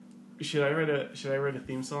Should I write a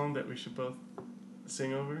theme song that we should both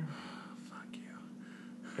sing over? Fuck you.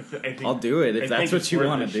 I think, I'll do it if that's what you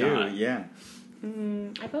want to do. Shot. Yeah.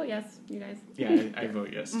 I vote yes, you guys. Yeah, I vote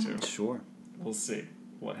yes too. Sure. We'll see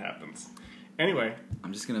what happens. Anyway,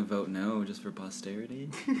 I'm just gonna vote no just for posterity.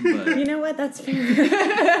 But You know what? That's fair.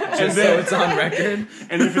 just so it's on record.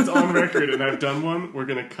 and if it's on record and I've done one, we're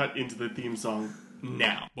gonna cut into the theme song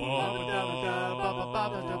now.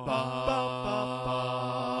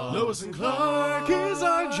 Lois and Clark is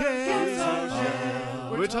our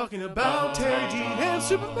jam. We're talking about Terry Dean and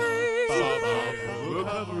Superman. We'll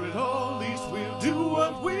cover it all, at least we'll do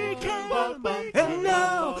what we can. And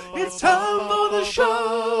now it's time for the show.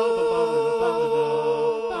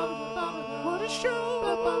 What a show.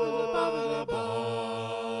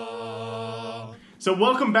 So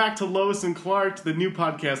welcome back to Lois and Clark, the new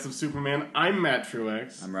podcast of Superman. I'm Matt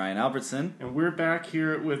Truex. I'm Ryan Albertson. And we're back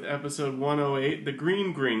here with episode 108, the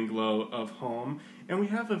green glow of home. And we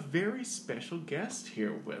have a very special guest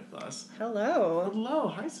here with us. Hello. Hello.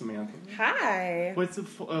 Hi, Samantha. Hi. What's the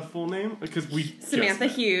full name? Because we Samantha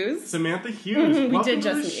Hughes. Samantha Hughes. We Welcome did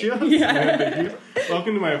to the just show, meet. Yeah. Samantha Hughes.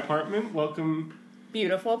 Welcome to my apartment. Welcome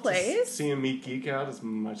Beautiful to place. seeing me geek out as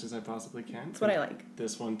much as I possibly can. That's what I like.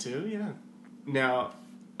 This one too, yeah. Now,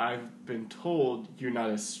 I've been told you're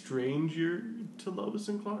not a stranger to Lois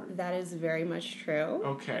and Clark. That is very much true.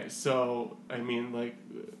 Okay, so, I mean, like,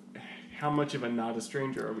 how much of a not a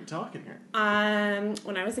stranger are we talking here?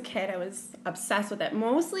 When I was a kid, I was obsessed with it.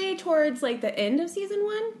 Mostly towards, like, the end of season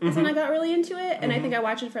 1 is when I got really into it. And I think I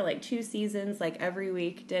watched it for, like, 2 seasons, like, every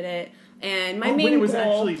week, did it. And my main when it was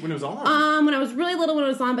goal... when it was on? When I was really little when it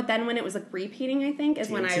was on, but then when it was, like, repeating, I think,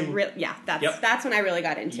 is when I TNT. really... Yeah, that's when I really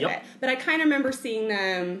got into Yep. it. But I kind of remember seeing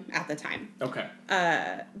them at the time. Okay.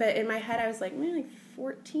 But in my head, I was, like, maybe, like,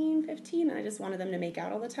 14, 15, and I just wanted them to make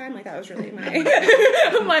out all the time. Like, that was really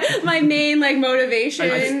my my main, like, motivation.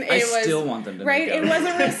 I still want them to right? make out. It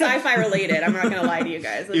wasn't really sci-fi related. I'm not going to lie to you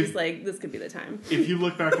guys. I was just like, this could be the time. If you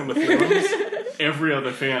look back on the forums, every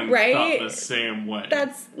other fan Right? thought the same way.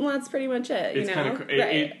 That's pretty much it, It's you know? kind of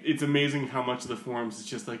Right. it's amazing how much of the forums is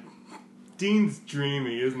just like, Dean's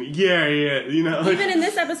dreamy, isn't he? Yeah, you know. Like, Even in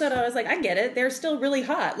this episode, I was like, I get it. They're still really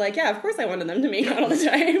hot. Like, yeah, of course I wanted them to make out all the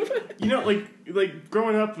time. you know, like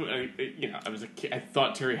growing up, I was a kid. I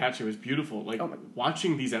thought Terry Hatcher was beautiful. Like,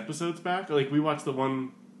 watching these episodes back, like we watched the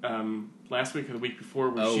one last week or the week before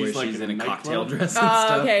where she's like in a nightclub. cocktail dress and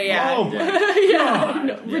stuff. Okay, yeah. Oh my God.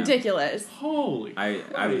 No, ridiculous. Holy I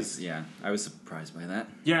Christ. was surprised by that.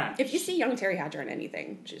 Yeah. If you see young Terry Hatcher in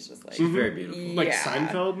anything, she's just like... She's very beautiful. Like Yeah.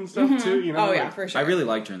 Seinfeld and stuff too, you know? Oh, yeah, like- for sure. I really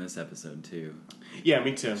liked her in this episode too. Yeah,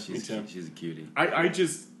 me too. She's a cutie. I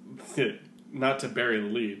just, not to bury the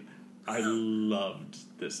lead, I loved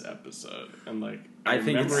this episode. And, like, I think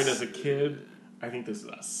remember it it's- as a kid. I think this is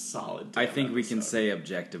a solid I think we can episode. say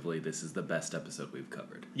objectively this is the best episode we've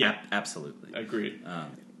covered. Yeah. Absolutely. Agreed.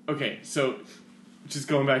 Okay, so just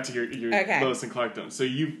going back to your Okay. Lois and Clark dome. So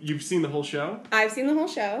you've seen the whole show? I've seen the whole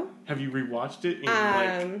show. Have you rewatched it? In,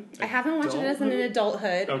 I haven't watched it as an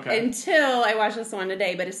adulthood until I watched this one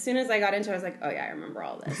today. But as soon as I got into it, I was like, oh yeah, I remember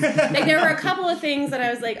all this. Like, there were a couple of things that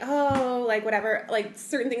I was like, oh, like whatever. Like,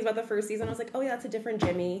 certain things about the first season, I was like, oh yeah, that's a different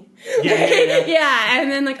Jimmy. Yeah. Yeah,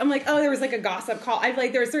 and then, like, I'm like, oh, there was, like, a gossip call. I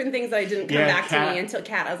like, there were certain things that I didn't come back Kat. to me until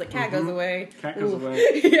Kat. I was like, Kat goes away. Kat goes Ooh.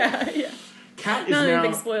 away. Yeah. Kat is Not even now...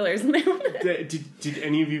 big spoilers. Did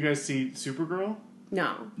any of you guys see Supergirl?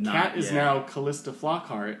 No. Kat is now Callista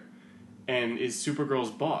Flockhart and is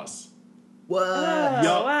Supergirl's boss. What? Oh,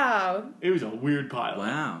 Yup. wow. It was a weird pilot.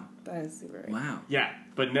 Wow. That is super. Wow. Yeah,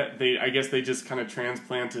 but I guess they just kind of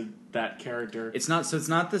transplanted that character. It's not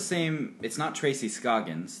the same. It's not Tracy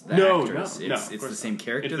Scoggins, the No, actress. no, it's of the course same not.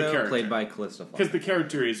 character It's the though, character. played by Callista Because Flockhart. the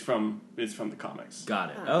character is from the comics.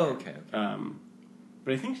 Got it. Oh, Oh, okay.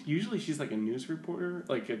 But I think usually she's like a news reporter,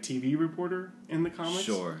 like a TV reporter in the comics.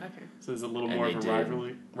 Sure. Okay. So there's a little And more they of a did.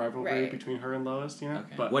 rivalry Right. between her and Lois, you know?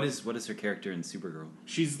 Okay. But What is her character in Supergirl?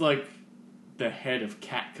 she's like the head of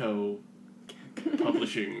Catco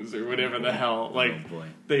Publishings or whatever the hell. Like, Oh boy.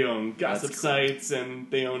 they own gossip That's cool. sites and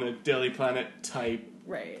they own a Daily Planet type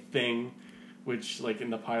Right. thing, which, like, in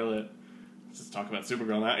the pilot, let's just talk about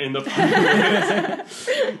Supergirl now. In the pilot,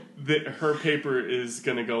 her paper is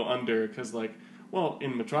going to go under because, like, well,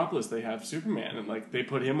 in Metropolis they have Superman, and, like, they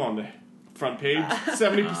put him on the front page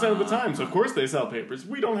 70% of the time, so of course they sell papers.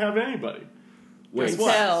 We don't have anybody. Guess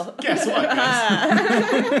what? Tell. Guess what,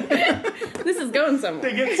 guys? This is going somewhere.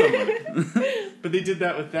 They get somebody. But they did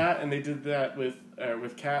that with that, and they did that with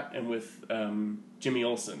Kat and with Jimmy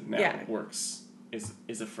Olsen. Now Yeah. works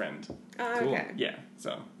is a friend. Oh, Cool. okay. Yeah,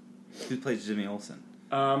 so Who plays Jimmy Olsen?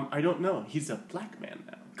 I don't know. He's a black man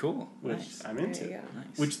now. Cool. which Nice. I'm into. There you go.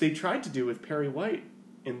 Nice. Which they tried to do with Perry White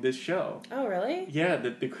in this show. Oh, really? Yeah,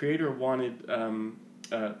 the creator wanted. Oh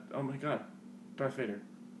my God, Darth Vader.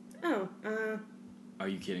 Oh, Are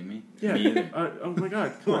you kidding me? Yeah. Me either. Oh my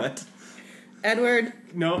God, come on. What? Edward.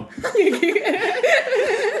 No. You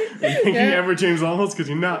think you ever James Olmos? Because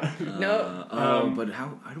you're not. No. But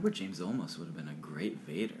Edward James Olmos would have been a great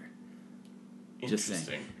Vader. Just saying.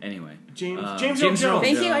 Interesting. Anyway. James Earl James Jones. Earl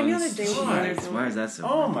Thank you, I knew Jones. that James Christ. Why is that so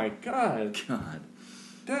Oh bad? my God. God.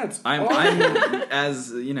 That's I'm awful.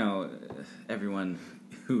 as you know, everyone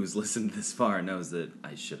who's listened this far knows that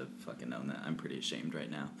I should have fucking known that. I'm pretty ashamed right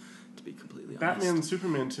now, to be completely honest. Batman and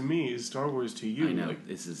Superman to me is Star Wars to you. I know Like,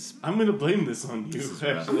 this is. I'm gonna blame this on you. This is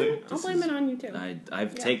rough. Actually, I'll blame it on you too. I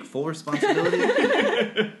take full responsibility.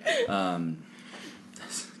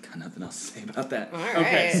 Got nothing else to say about that. All right.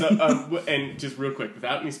 okay. So and just real quick,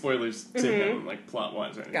 without any spoilers to him, like plot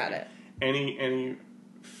wise or anything. Got it. Any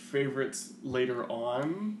favorites later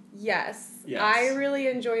on? Yes. Yes. I really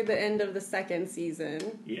enjoyed the end of the second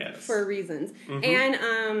season. Yes. For reasons. Mhm.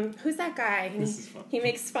 And who's that guy? This is fun. He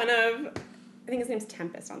makes fun of. I think his name's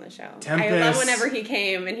Tempest on the show. I Tempest. love whenever he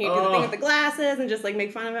came and he'd do the thing with the glasses and just like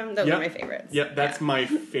make fun of him. Those Yep. are my favorites. Yep, that's my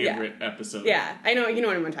favorite episode. Yeah, I know. You know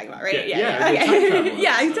what I'm talking about, right? Yeah, the time Okay. travel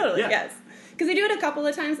yeah, episode. totally. Yeah. Yes, because they do it a couple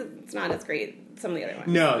of times. It's not as great. Some of the other ones.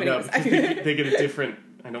 No, But no, anyways. because they get a different.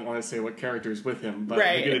 I don't want to say what character's with him, but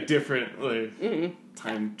Right. they get a different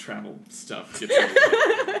time travel stuff. Gets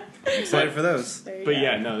I'm excited for those. There you but go.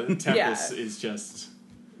 yeah, no, Tempest is just.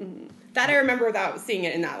 That I remember without seeing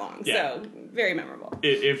it in that long. Yeah. So very memorable.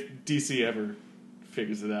 If DC ever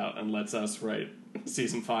figures it out and lets us write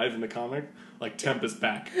season 5 in the comic, like Tempest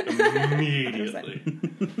back immediately.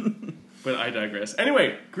 But I digress.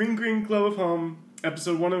 Anyway, Green Green Glow of Home,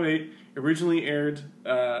 episode 108, originally aired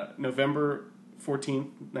November 14th,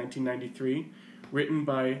 1993, written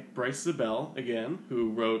by Bryce Zabel, again, who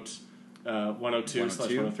wrote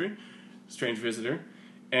 102/103, Strange Visitor,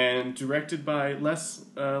 and directed by Les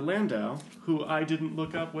Landau, who I didn't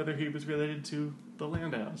look up whether he was related to the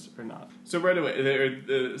Landaus or not. So right away,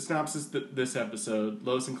 the synopsis this episode,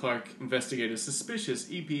 Lois and Clark investigate a suspicious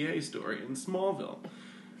EPA story in Smallville.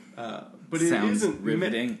 But Sounds it isn't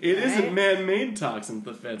riveting. It isn't Right. man-made toxins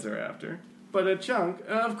the feds are after, but a chunk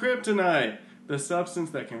of kryptonite, the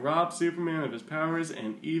substance that can rob Superman of his powers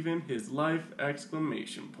and even his life!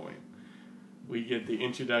 Exclamation point. We get the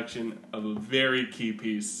introduction of a very key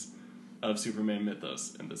piece of Superman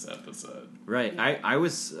mythos in this episode. Right. I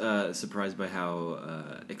was surprised by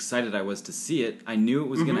how excited I was to see it. I knew it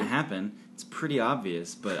was going to happen. It's pretty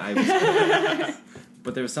obvious, but I was.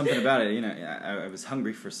 But there was something about it. You know, I was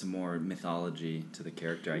hungry for some more mythology to the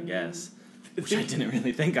character, I guess, which I didn't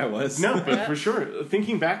really think I was. No, but for sure.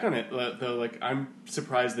 Thinking back on it, though, like I'm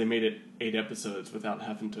surprised they made it 8 episodes without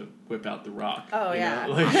having to whip out the Rock. Oh, you yeah.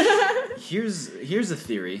 know? Like, Here's a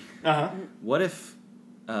theory. uh-huh. What if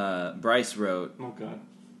Bryce wrote Oh god.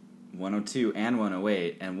 102 and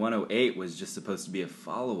 108, and 108 was just supposed to be a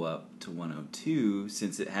follow-up to 102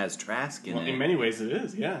 since it has Trask in Well, it. in many ways it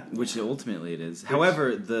is, yeah. Which ultimately it is.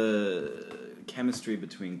 However, the chemistry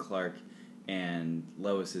between Clark and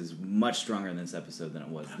Lois is much stronger in this episode than it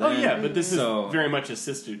was then. Oh yeah, but this So- is very much a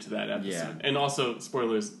sister to that episode. Yeah. And also,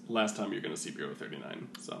 spoilers, last time you're going to see Bureau 39,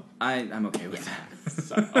 so. I'm okay with that.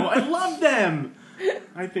 So- oh, I love them!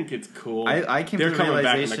 I think it's cool. I came They're to the coming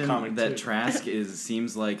back in the realization comic, that too. Trask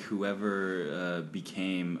seems like whoever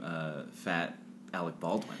became fat Alec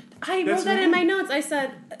Baldwin. I That's wrote that right. in my notes. I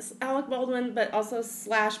said Alec Baldwin, but also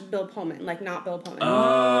 / Bill Pullman, like not Bill Pullman.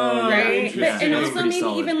 Oh, Right, interesting. but, and That's also pretty maybe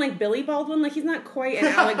solid. even like Billy Baldwin, like he's not quite an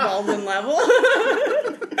Alec Baldwin level,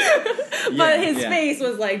 Yeah, but his yeah. face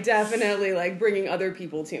was like definitely like bringing other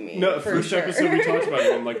people to me. No, for first sure. episode we talked about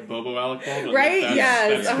him, like Bobo Alec Baldwin. Right? Like,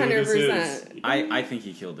 Yes, that's who this 100%. is. I think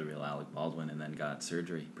he killed the real Alec Baldwin and then got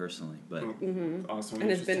surgery personally, but Also an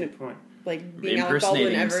And has been- interesting point. like being Alec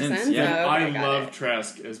Baldwin Impersonating him ever since, since. yeah. Oh, I okay, got love it.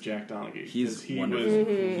 Trask as Jack Donaghy. He's 'cause he wonderful. was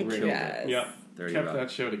He great. killed it. Yes. Yeah, 30 kept Rock.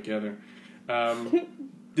 that show together.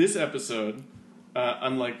 This episode,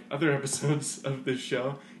 unlike other episodes of this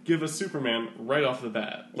show, give us Superman right off the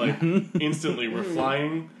bat. Like, instantly, we're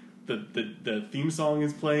flying, the theme song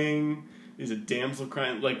is playing, there's a damsel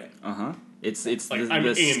crying, like, It's Like, the I'm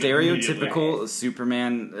in stereotypical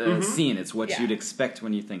Superman scene. It's what Yeah. you'd expect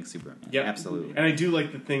when you think Superman. Yep. Absolutely. And I do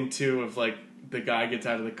like the thing, too, of, like, the guy gets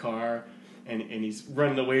out of the car, and he's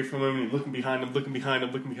running away from him, and he's looking behind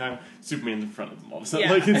him, Superman's in front of him all of a sudden.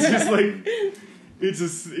 Yeah. Like, it's just like, it's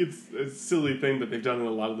a silly thing that they've done in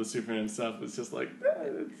a lot of the Superman stuff. It's just like,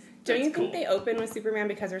 Don't you think cool. they open with Superman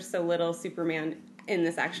because there's so little Superman in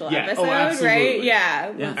this actual Yeah. episode, Oh, absolutely. right?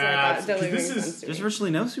 Yeah. Yeah. That's what totally This makes is- sense to There's me.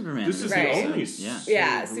 virtually no Superman. This in is this Right. the episode. only Yeah.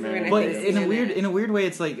 Yeah, Superman, I But think, in a weird way,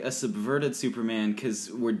 it's like a subverted Superman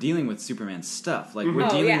because we're dealing with Superman stuff. Like we're Oh,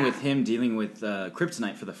 dealing yeah. with him dealing with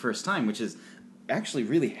Kryptonite for the first time, which is actually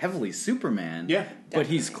really heavily Superman. Yeah. but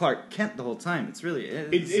he's Clark Kent the whole time. It's really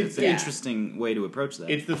it's an yeah. interesting way to approach that.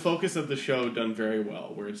 It's the focus of the show done very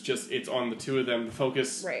well, where it's on the two of them. The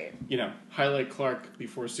focus, Right. Highlight Clark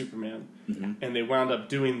before Superman, Mm-hmm. and they wound up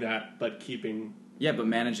doing that, but keeping but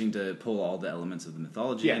managing to pull all the elements of the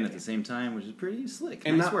mythology Yeah. in at the same time, which is pretty slick.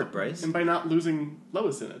 and Nice not, work, Bryce. and by not losing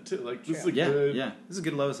Lois in it too. Like this is a Yeah, good, yeah. This is a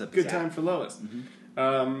good Lois episode. good time for Lois.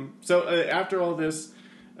 So after all this,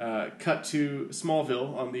 cut to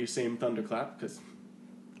Smallville on the same thunderclap because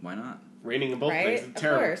Why not? raining in both Right? places. Of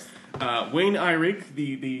Terrible. course. Wayne Eyrick,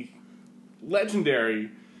 the legendary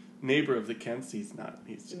neighbor of the Kents, he's not.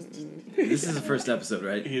 He's just This is the first episode,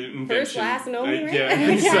 right? invention. First, last, and only, right? Yeah, I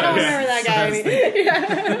don't remember that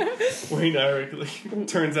guy. Wayne Eyrick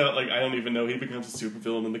turns out I don't even know he becomes a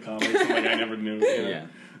supervillain in the comics. I'm like I never knew. Yeah.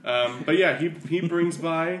 But yeah, he brings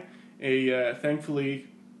by a thankfully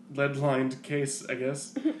lead-lined case, I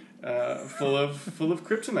guess, full of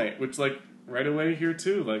kryptonite, which right away here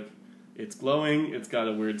too, it's glowing, it's got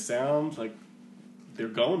a weird sound, they're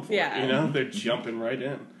going for it, they're jumping right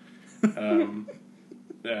in. And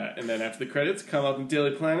then after the credits come up in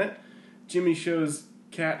Daily Planet, Jimmy shows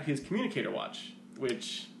Kat his communicator watch,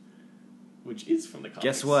 which is from the comics.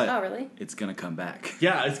 Guess what? Oh, really? It's gonna come back.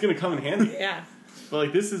 Yeah, it's gonna come in handy. Yeah.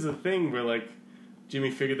 But this is a thing where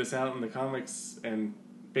Jimmy figured this out in the comics, and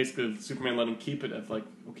basically Superman let him keep it of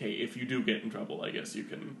okay, if you do get in trouble, I guess you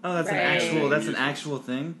can. Oh, that's Right. an actual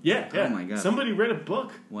thing. Yeah. Oh my god. Somebody read a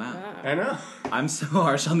book. Wow. I know. I'm so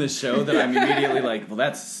harsh on this show that I'm immediately well,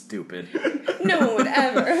 that's stupid. No one would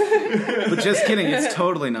ever. But just kidding, it's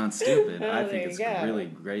totally not stupid. I Oh, think there it's you go. really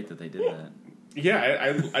great that they did that.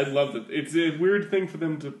 Yeah, I love it. It's a weird thing for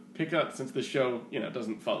them to pick up since the show,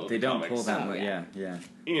 doesn't follow They the don't comics pull that Oh, way. yeah. Yeah.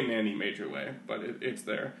 in any major way, but it's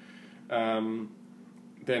there.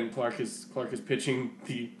 Then Clark is pitching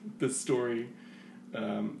the story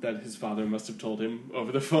that his father must have told him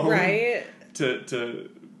over the phone, Right. To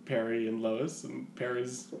Perry and Lois, and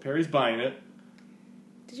Perry's buying it.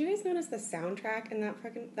 Did you guys notice the soundtrack in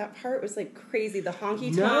that part was crazy? The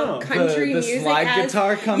honky No. tonk country The music. slide as,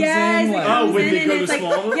 guitar comes yes, in, it like- comes Oh, when in they and go to it's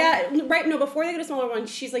Smallville? yeah, right. No, before they go to smaller one,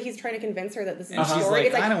 he's trying to convince her that this is And a she's story. like,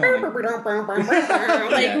 It's I don't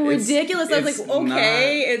like Yeah, ridiculous. I was it's like,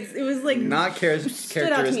 okay, it was like Not stood out to me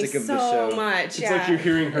characteristic of the so show. much. It's Yeah. like you're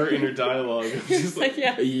hearing her inner dialogue. She's Like,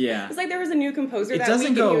 yeah. Yeah. It's like there was a new composer It that doesn't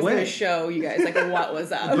week go and he was away. going to show you guys what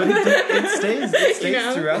was up. But it stays You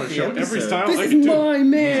know? throughout the Show episode. every style. This like is it too. my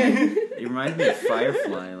man. It reminds me of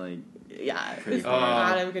Firefly, Yeah, Pretty it's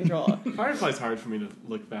hard. out of control. Firefly's hard for me to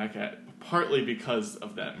look back at, partly because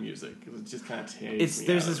of that music. It just kind of takes me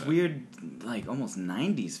there's out this of it. weird, almost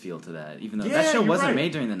 90s feel to that, even though Yeah, that show you're wasn't right.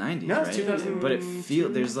 made during the 90s, No, right? it's 2002, But it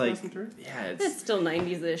there's 2003? yeah, It's still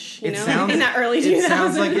 90s-ish, you It know? sounds- in that early 2000s. it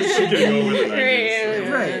sounds like it should Getting over the 90s.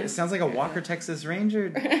 Right, right. It sounds like a Walker Texas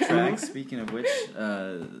Ranger track. Speaking of which,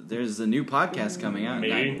 there's a new podcast coming out.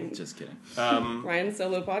 Maybe. No, just kidding. Ryan's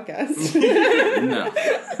solo podcast. No.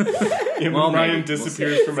 Yeah, Well, Ryan maybe. We'll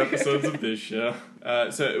disappears from episodes of this show.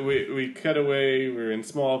 So we cut away. We're in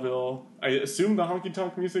Smallville. I assume the honky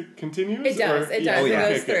tonk music continues. It does. or- It does. Oh, yeah. It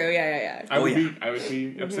Okay, goes good. through. Yeah. I would Oh, yeah. I would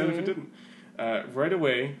be upset if it didn't. Right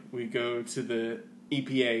away, we go to the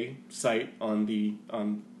EPA site on the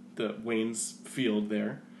Wayne's field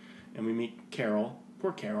there, and we meet Carol.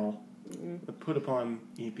 Poor Carol, the put upon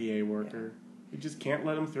EPA worker. You just can't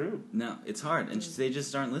let him through. No, it's hard, and they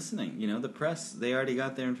just aren't listening. The press, they already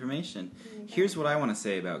got their information. Here's what I want to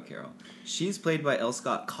say about Carol. She's played by L.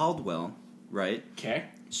 Scott Caldwell, right? Okay.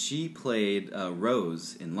 She played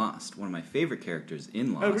Rose in Lost, one of my favorite characters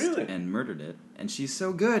in Lost, Oh, really? and murdered it. And she's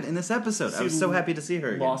so good in this episode. I See, was so happy to see her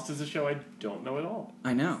again. Lost is a show I don't know at all.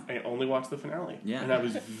 I know. I only watched the finale. Yeah. And I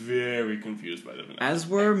was very confused by the finale. As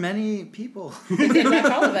were many people. That's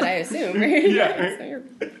all of it, I assume, right? Yeah. So you're-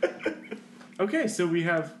 Okay, so we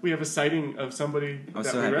have a sighting of somebody I was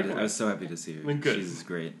that so we happy. recognize. I was so happy to see her. Then good. She's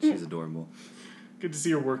great. She's adorable. Good to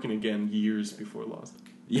see her working again years before Lost.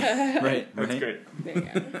 Yeah, right. That's right. great. There you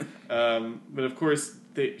go. But of course,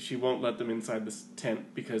 she won't let them inside this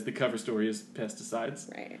tent because the cover story is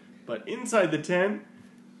pesticides. Right. But inside the tent,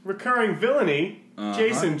 recurring villainy, Uh-huh.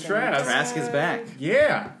 Jason Trask. Trask is back.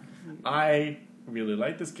 Yeah, I really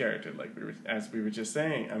like this character. As we were just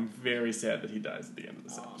saying, I'm very sad that he dies at the end of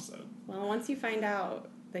this episode. Well, once you find out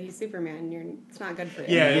that he's Superman, it's not good for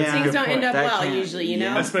you. Yeah, things don't end up well usually, you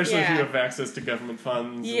know. Especially if you have access to government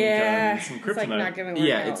funds and guns and kryptonite. It's like not gonna work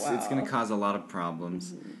out it's going to cause a lot of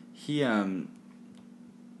problems. He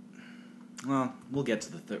well, we'll get to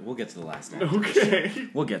the last act. Okay.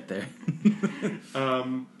 We'll get there.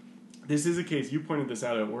 This is a case, you pointed this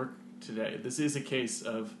out at work today. This is a case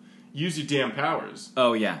of use your damn powers.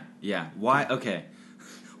 Oh, yeah. Why? Okay.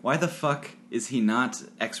 Why the fuck is he not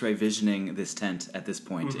X-ray visioning this tent at this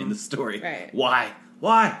point in the story? Right.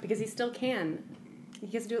 Why? Because he still can. He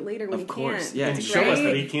gets to do it later when he can. Of course, yeah. And to show us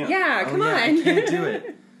that he can't. Yeah, come on. I can't do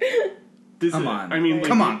it. Come on. I mean,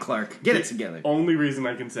 come on, Clark. Get it together. Only reason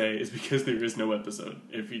I can say is because there is no episode.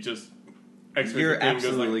 If he just You're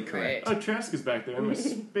absolutely goes correct. Oh, Trask is back there in my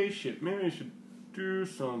spaceship. Maybe I should do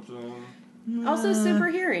something. Also, super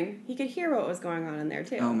hearing. He could hear what was going on in there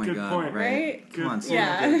too. Oh my Good god! point. Right? Come on,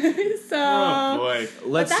 yeah. So. Oh boy.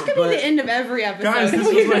 But that could be the end of every episode. Guys,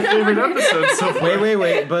 this was my favorite episode so far.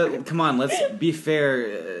 Wait! But come on, let's be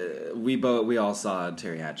fair. We all saw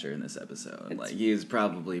Terry Hatcher in this episode. Like he is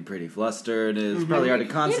probably pretty flustered. It's probably hard to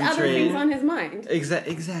concentrate. He had other things on his mind.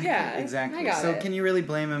 Exactly. Yeah, exactly. I got so it. can you really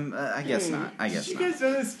blame him? I guess not. Did you guys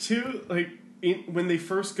know this too? Like when they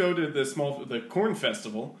first go to the corn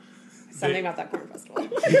festival. Something about that corn festival.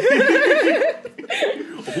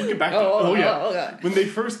 We'll get back to yeah. When they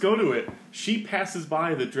first go to it, she passes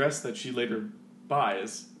by the dress that she later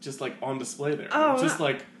buys, just like on display there. Just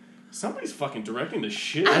like somebody's fucking directing the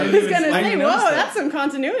shit. I was gonna say, whoa, that's some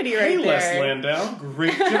continuity right there. Les Landau,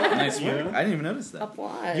 great job. Nice work. I didn't even notice that.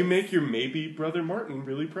 Applause. You make your maybe brother Martin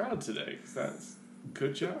really proud today. That's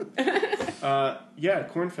good job.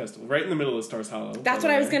 Corn festival, right in the middle of Stars Hollow. That's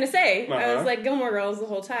what I was gonna say. I was like Gilmore Girls the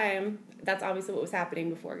whole time. That's obviously what was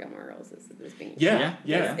happening before Gilmore Girls is being. Yeah.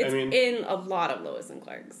 It's I mean, in a lot of Lois and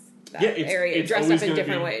Clark's. Area it's dressed up in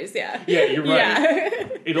different ways. Yeah. Yeah, you're right. Yeah.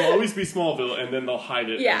 It'll always be Smallville, and then they'll hide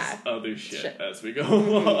it as other shit as we go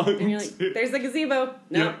along. And you're like, there's the gazebo.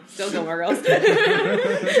 No, still Gilmore Girls.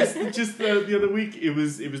 just the other week, it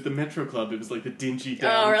was the Metro Club. It was like the dingy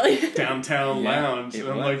downtown lounge, and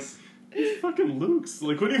I'm like, it's fucking Luke's.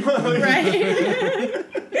 Like, what do you want? Like, right.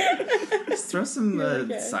 Just throw some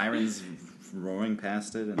sirens roaring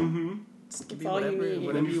past it, and just give me whatever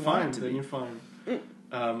you want. Then you're fine.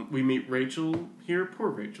 We meet Rachel here. Poor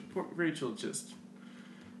Rachel. Rachel just...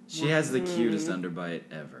 She has the cutest underbite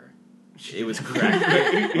ever. It was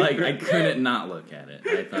cracked. Like, I couldn't not look at it.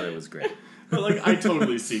 I thought it was great. But, like, I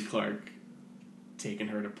totally see Clark taking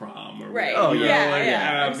her to prom. Or right. Oh,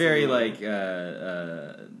 yeah. Very, like,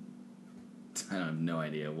 I have no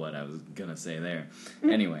idea what I was gonna say there.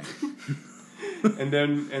 Anyway. and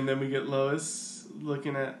then we get Lois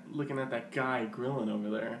looking at that guy grilling over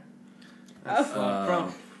there.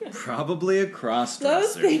 Probably a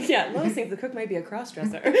cross-dresser. Lois thinks the cook might be a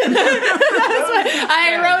cross-dresser. That's why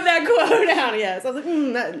I wrote that quote down, yes. I was like,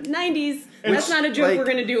 90s, that's not a joke we're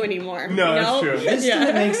going to do anymore. No, that's true. This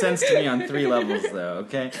didn't make sense to me on 3 levels, though,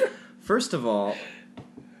 okay? First of all,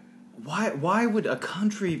 why would a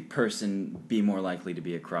country person be more likely to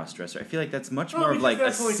be a cross-dresser? I feel like that's much more of like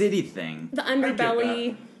a city thing. The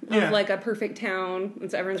underbelly of like a perfect town, and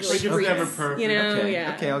so everyone's really freaks, never perfect. you know?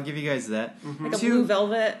 Okay, I'll give you guys that. Like a blue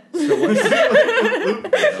velvet.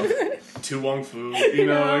 Tu Wong Fu, you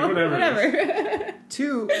know, like whatever.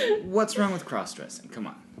 2, what's wrong with cross-dressing? Come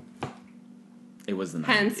on. It was the 90s.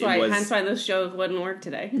 Hence why this show wouldn't work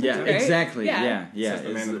today. Yeah, right? Exactly. Yeah. It's the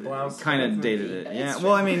man in the blouse. Kind of dated it. Yeah.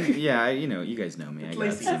 Well, I mean, you guys know me.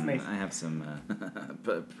 I have some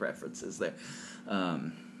preferences there.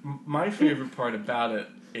 My favorite part about it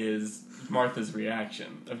is Martha's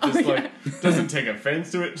reaction of just doesn't take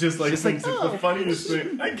offense to it, just thinks it's the funniest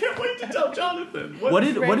thing. I can't wait to tell Jonathan. What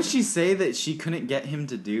did she say that she couldn't get him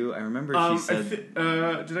to do? I remember she said. Did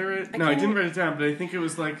I write it? No, I didn't write it down, but I think it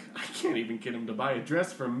was like, I can't even get him to buy a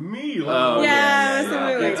dress for me. Something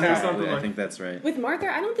like that. I think that's right. With Martha,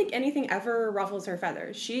 I don't think anything ever ruffles her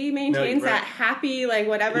feathers. She maintains that happy, like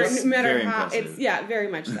whatever, no matter how. Impressive. It's very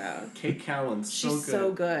much so. Kate Callan's She's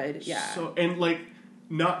so good. Yeah.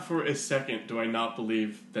 Not for a second do I not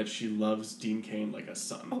believe that she loves Dean Cain like a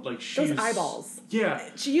son. Those eyeballs. Yeah.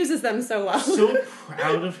 She uses them so well. So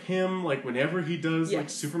proud of him, whenever he does,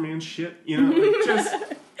 Superman shit, you know, just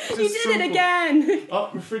he did it again! Oh,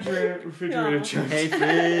 refrigerator charge. Hey,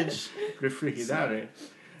 fridge. Refrigerator.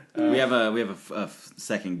 We have a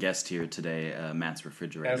second guest here today, Matt's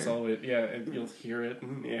refrigerator. As always, and you'll hear it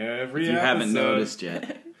in every episode. You haven't noticed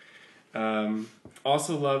yet.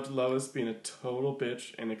 Also loved Lois being a total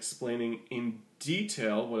bitch and explaining in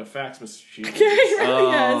detail what a fax machine is.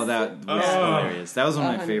 Yes. That was hilarious. That was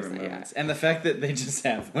one of my 100%, favorite moments. And the fact that they just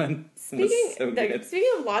have one was so good.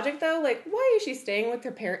 Speaking of logic, though, like, why is she staying with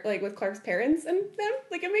her with Clark's parents and them?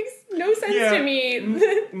 Like, it makes no sense to me.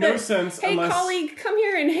 No sense. Hey, unless... colleague, come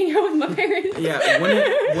here and hang out with my parents. Yeah, when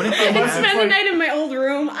it and spend the night in my old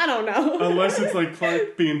room. I don't know. Unless it's like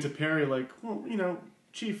Clark being to Perry, like, well, you know,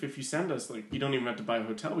 Chief, if you send us, like, you don't even have to buy a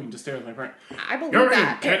hotel. We can just stay with my parents. I believe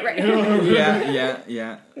that. Right.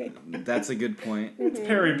 Yeah. That's a good point. It's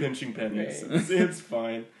Perry pinching pennies. Right. It's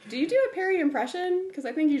fine. Do you do a Perry impression? Because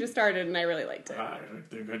I think you just started and I really liked it.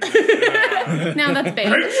 They're good. Now that's big.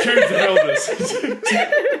 Great shades of Elvis.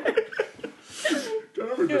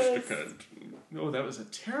 Oh, that was a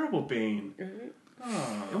terrible Bane.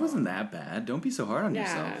 Mm-hmm. It wasn't that bad. Don't be so hard on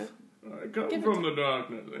yourself. I come from the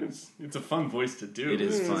darkness. It's a fun voice to do. It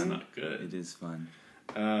is fun. It's not good. It is fun.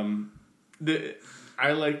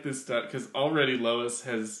 I like this stuff because already Lois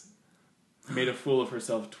has made a fool of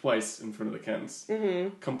herself twice in front of the Kents.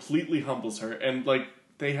 Mm-hmm. Completely humbles her, and like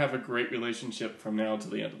they have a great relationship from now to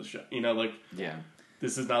the end of the show. You know, like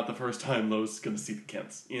this is not the first time Lois is going to see the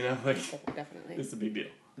Kents. You know, like definitely, it's a big deal.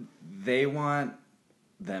 They want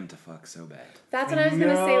them to fuck so bad. That's what I was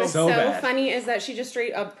going to say. What's so bad. funny is that she just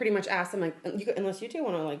straight up pretty much asked them, like, unless you two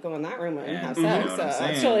want to like go in that room and have sex, you know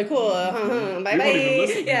it's totally cool. Bye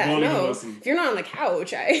bye. Yeah, no. If you're not on the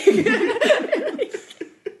couch,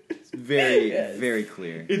 It's very, very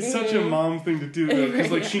clear. It's such a mom thing to do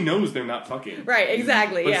because like she knows they're not fucking. Right,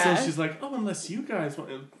 exactly. But so she's like, oh, unless you guys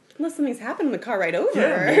want. Unless something's happened in the car right over.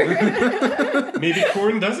 Yeah, maybe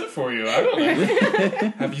Corn does it for you. I don't know.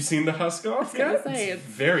 Have you seen the husk off? Yeah, it's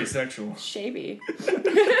very sexual. Shavy.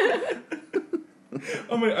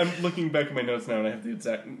 I'm looking back at my notes now, and I have the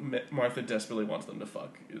exact Martha desperately wants them to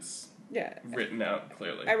fuck is written out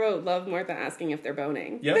clearly. I wrote love Martha asking if they're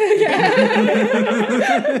boning. Yep.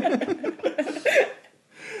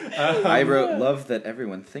 I wrote love that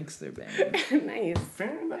everyone thinks they're banging. Nice.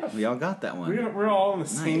 Fair enough. We all got that one. We're all on the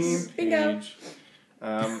same page.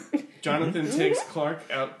 Jonathan Mm-hmm. takes Clark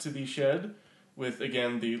out to the shed with,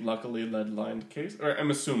 again, the luckily lead-lined case. Or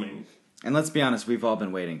I'm assuming. And let's be honest, we've all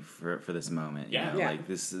been waiting for this moment. Yeah. You know, like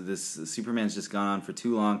this Superman's just gone on for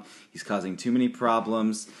too long. He's causing too many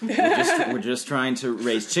problems. We're just trying to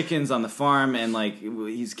raise chickens on the farm, and like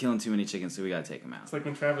he's killing too many chickens, so we gotta take him out. It's like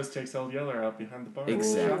when Travis takes El Yeller out behind the barn.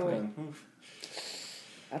 Exactly.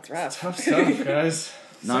 That's rough. It's tough stuff, guys.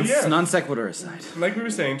 Non sequitur aside. Like we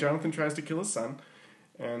were saying, Jonathan tries to kill his son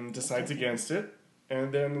and decides against it,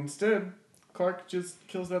 and then instead Clark just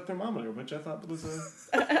kills that thermometer, which I thought was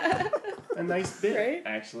a nice bit, right?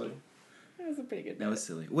 Actually. That was a pretty good bit. That was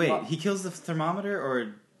silly. Wait, he kills the thermometer,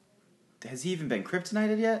 or has he even been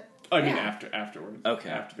kryptonited yet? I mean, afterwards. Okay.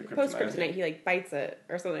 After the kryptonite. Post kryptonite, he like bites it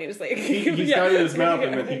or something. Just like he's got it in his mouth,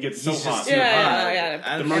 and then he gets so hot.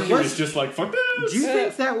 The Mercury's just like, fuck this. Do you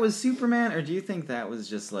think that was Superman, or do you think that was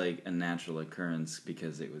just like a natural occurrence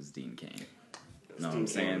because it was Dean Cain? No, I'm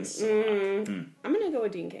saying. I'm gonna go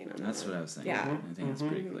with Dean Cain on that. That's what I was saying. Yeah. I think it's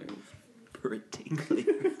pretty clear. Pretty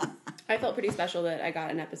clear. I felt pretty special that I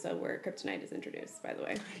got an episode where kryptonite is introduced, by the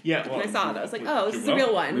way. Yeah, well, when I saw it, I was like, oh, this is a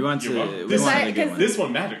real one. We want a good one. This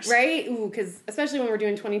one matters. Right? Ooh, because especially when we're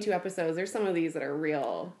doing 22 episodes, there's some of these that are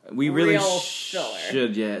real. We really filler.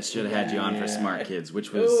 should have had you on for Smart Kids,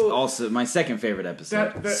 which was also my second favorite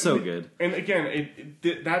episode. So good. And again,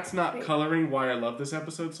 that's not coloring why I love this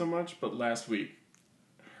episode so much, but last week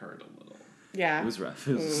hurt a little. Yeah. It was rough.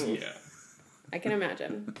 It was, I can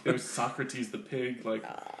imagine. There was Socrates the pig, like...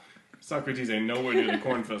 Socrates ain't nowhere near the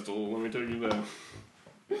corn festival, let me tell you that.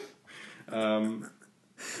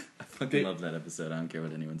 I fucking love that episode. I don't care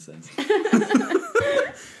what anyone says.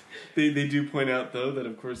 They do point out, though, that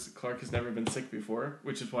of course Clark has never been sick before,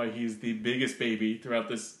 which is why he's the biggest baby throughout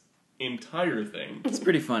this entire thing. It's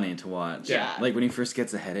pretty funny to watch. Yeah. Like when he first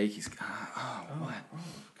gets a headache, he's what?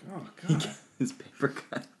 Oh God. His paper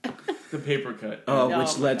cut. The paper cut.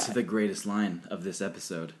 Which led to the greatest line of this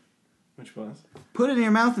episode. Which was? Put it in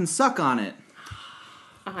your mouth and suck on it.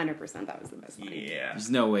 100%, that was the best line. Yeah.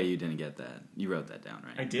 There's no way you didn't get that. You wrote that down,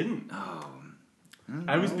 right? I didn't. Oh.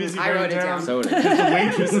 I was busy I wrote it down. So because the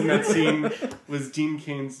waitress in that scene was Dean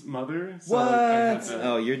Cain's mother. So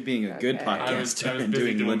What? You're being a good podcaster and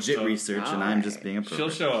doing legit research, and I'm just being a pervert. She'll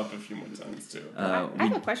show up a few more times, too. I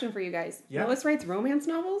have a question for you guys. Yeah. Lois writes romance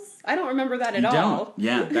novels? I don't remember that at all.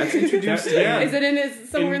 Yeah, that's introduced. Is it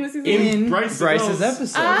somewhere in the season? In Bryce's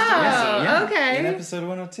episode. Oh, okay. In episode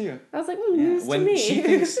 102. I was like, news when to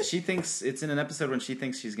me. she thinks it's in an episode when she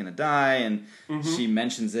thinks she's gonna die, and she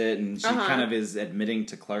mentions it, and she kind of is admitting admitting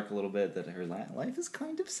to Clark a little bit that her life is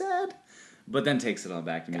kind of sad, but then takes it all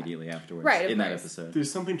back immediately afterwards. Right, of in that course. episode.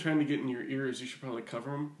 There's something trying to get in your ears. You should probably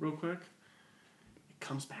cover them real quick. It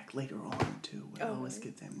comes back later on, too, when Lois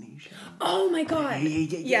gets amnesia. Oh, my God.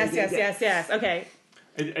 Yes. Okay.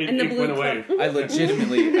 It the blue went away. I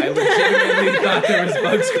legitimately thought there was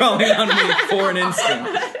bugs crawling on me for an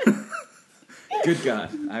instant. Good God,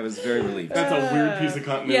 I was very relieved. That's a weird piece of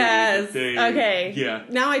continuity. Yes. Okay. Yeah.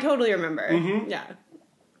 Now I totally remember. Mm-hmm.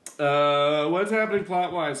 Yeah. What's happening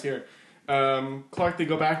plot-wise here? Clark, they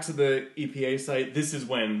go back to the EPA site. This is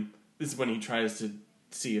when he tries to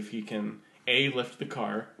see if he can A, lift the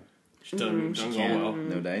car, which doesn't go well.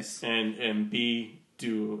 No dice. And B,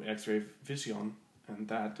 do X-ray vision, and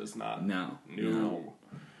that does not. No.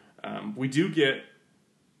 We do get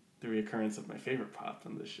the reoccurrence of my favorite pop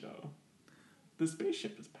on this show. The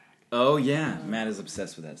spaceship is back. Oh yeah, Matt is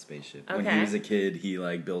obsessed with that spaceship. When he Okay. was a kid, he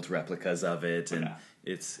built replicas of it, and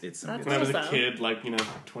it's some That's good When I was a awesome. kid,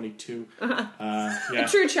 22. A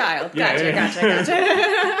true child. Gotcha.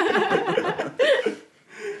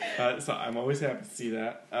 So I'm always happy to see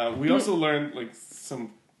that. We also learned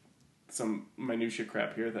some minutia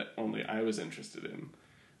crap here that only I was interested in.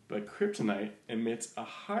 But kryptonite emits a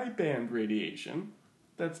high band radiation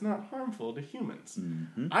that's not harmful to humans.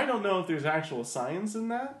 Mm-hmm. I don't know if there's actual science in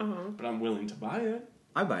that, but I'm willing to buy it.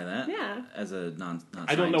 I buy that. Yeah. As a non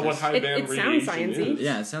I don't know what high band It radiation sounds sciencey. is.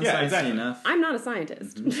 Yeah, it sounds sciencey exactly. enough. I'm not a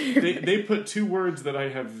scientist. They put two words that I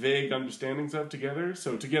have vague understandings of together,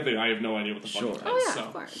 so together I have no idea what the fuck Sure. it is. Oh, yeah, so.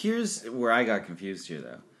 of course. Here's where I got confused here,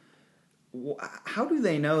 though. How do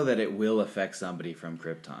they know that it will affect somebody from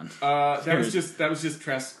Krypton? That was just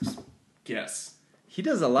Trask's guess. He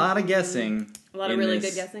does a lot of guessing. A lot of really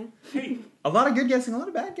good guessing. Hey, A lot of good guessing, a lot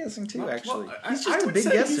of bad guessing too. Actually, he's just I a would big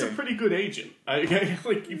say guesser. He's a pretty good agent.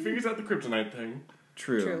 He figures out the kryptonite thing.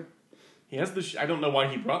 True. He has the. I don't know why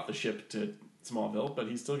he brought the ship to Smallville, but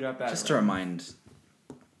he's still got that. Just to around. remind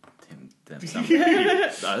them something.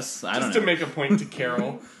 Us. I don't Just know. to make a point to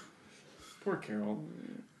Carol. Poor Carol.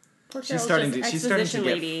 Poor She's Carol's starting just to. She's starting to exposition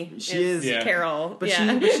get. lady. She is. Yeah. Carol. But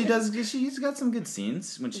yeah. she does. She's got some good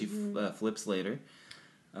scenes when she flips later.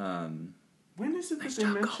 When is it that they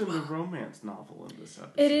mention the romance novel in this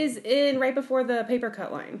episode? It is in right before the paper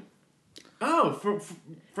cut line. Oh, from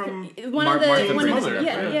One Mar- of the Martha one of Mother, the,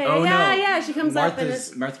 yeah. Oh, no. Yeah. She comes up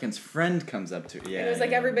and Martha Kent's friend comes up to her. Yeah, it was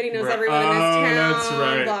like yeah. everybody knows Right. everyone in this town. That's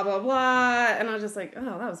right. Blah blah blah. And I was just like,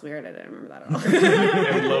 oh, that was weird. I didn't remember that at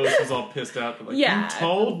all. and Lois was all pissed out. Like, Yeah. You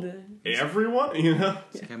told everyone?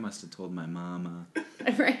 It's like I must have told my mama.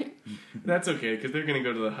 Right. That's okay, because they're going to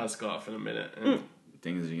go to the husk off in a minute. And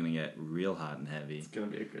Things are gonna get real hot and heavy. It's going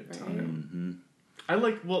to be a good time. Mm-hmm. I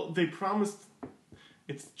they promised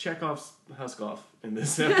it's Chekhov's husk off in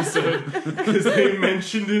this episode because they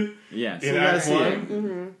mentioned it Yeah, so in you gotta Act see 1,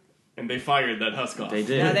 it. and they fired that husk off. They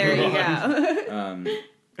did. Now there you go.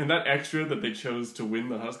 And that extra that they chose to win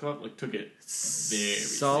the husk off, took it very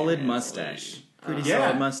Solid seriously. mustache. Pretty Yeah,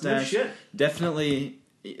 solid no mustache. shit. Definitely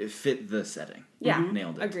fit the setting. Yeah.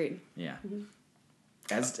 Nailed it. Agreed. Yeah.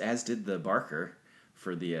 As did the Barker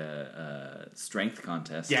for the strength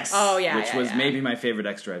contest. Yes. Oh yeah. Which yeah, was yeah. maybe my favorite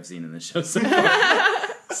extra I've seen in the show so far.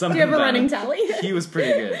 Do you have a running tally? tally? He was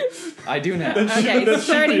pretty good. I do now. Okay, That should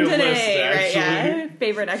starting be a today, list, right? actually. Yeah,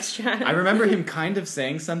 favorite extra. I remember him kind of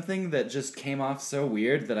saying something that just came off so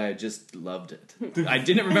weird that I just loved it. I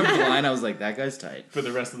didn't remember the line. I was like, that guy's tight. For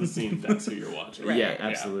the rest of the scene, that's who you're watching. Right. Yeah,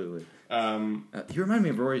 absolutely. You remind me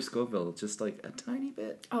of Rory Scovel, just like a tiny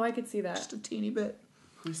bit. Oh, I could see that. Just a teeny bit.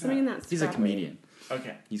 Who's Somebody in that? that. He's a scrappy. comedian.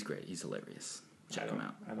 Okay. He's great. He's hilarious. Check him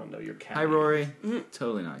out. I don't know your cat. Hi, Rory.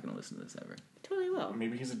 Totally not going to listen to this ever. Totally will.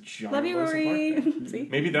 Maybe he's a giant. Love you, Lois and Rory. Clark fan. See?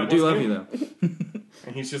 Maybe that I was do love him. you, though.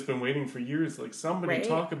 And he's just been waiting for years, somebody Right?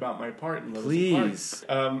 talk about my part in Lois Please. and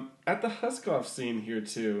Clark. At the Huskoff scene here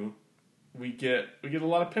too, we get a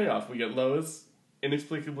lot of payoff. We get Lois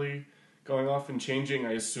inexplicably going off and changing,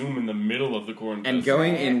 I assume, in the middle of the corn And fest.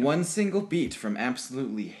 going in one single beat from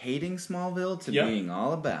absolutely hating Smallville to Yep. being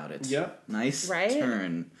all about it. Yep. Nice Right?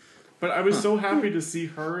 turn. But I was so happy to see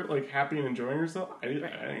her happy and enjoying herself. I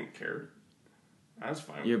didn't care. I was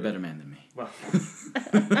fine. You're a with better man than me. Well,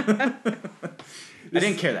 I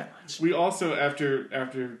didn't care that much. we also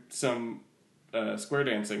after some square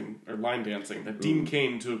dancing or line dancing that Dean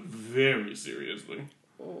Cain took very seriously.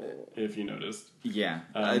 If you noticed. Yeah.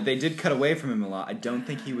 They did cut away from him a lot. I don't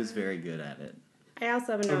think he was very good at it. I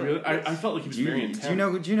also have a Oh, note. really? I felt like he was very intense.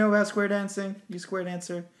 Do you know about square dancing? You square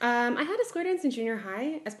dancer? I had a square dance in junior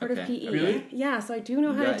high as part of Okay. PE. Really? Yeah, so I do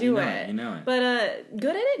know how Yeah, to do you know it. it, you know it. But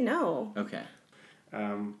good at it? No. Okay.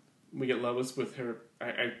 We get Lois with her.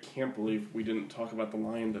 I can't believe we didn't talk about the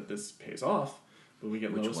line that this pays off. But we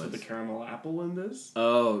get Lois with the caramel apple in this.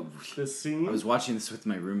 Oh, this scene. I was watching this with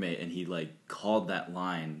my roommate, and he called that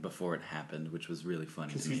line before it happened, which was really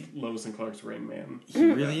funny to me. He's Lois and Clark's Rain Man. He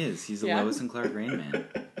really is. He's a Lois and Clark Rain Man.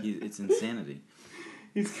 It's insanity.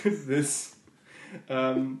 He's good at this.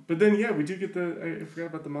 But then, we do get I forgot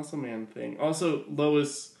about the Muscle Man thing. Also,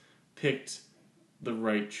 Lois picked the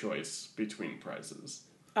right choice between prizes.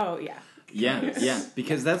 Oh, yeah. Yeah,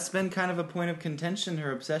 because that's been kind of a point of contention,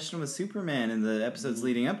 her obsession with Superman in the episodes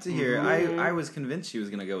leading up to here. I was convinced she was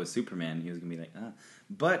going to go with Superman. He was going to be like,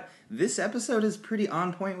 But this episode is pretty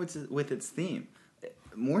on point with its theme.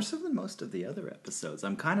 More so than most of the other episodes.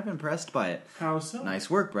 I'm kind of impressed by it. How so? Nice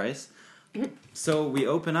work, Bryce. So we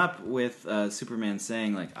open up with Superman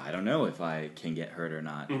saying, like, I don't know if I can get hurt or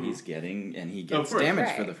not. Mm-hmm. He gets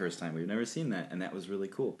damaged for the first time. We've never seen that, and that was really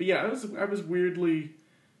cool. But yeah, I was weirdly...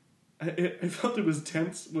 I felt it was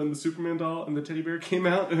tense when the Superman doll and the teddy bear came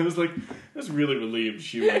out, and I was really relieved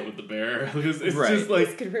she went with the bear. It's just like...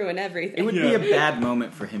 This could ruin everything. It would be a bad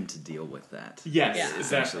moment for him to deal with that. Yes,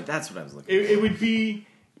 exactly. That's what I was looking for.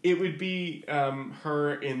 It would be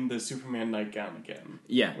her in the Superman nightgown again.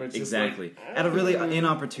 Yeah, exactly. At a really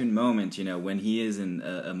inopportune moment, when he is in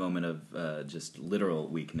a moment of just literal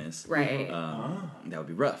weakness. Right. That would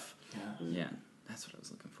be rough. Yeah, that's what I was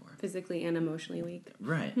looking for. Physically and emotionally weak.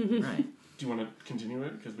 Right. Do you want to continue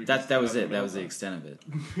it? Because that was it. That was the extent of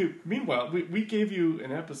it. Meanwhile, we gave you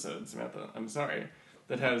an episode, Samantha. I'm sorry,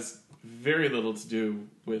 that has very little to do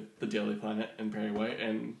with the Daily Planet and Perry White,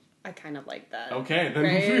 and I kind of like that. Okay, then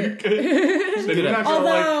right? then you're not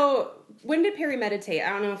Although, when did Perry meditate? I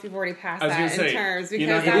don't know if you've already passed that in terms, because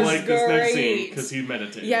you're not that was like great. This next scene because he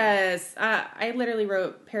meditated. Yes, I literally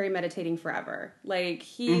wrote Perry meditating forever. Like,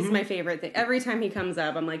 he's my favorite thing. Every time he comes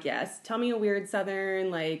up, I'm like, yes, tell me a weird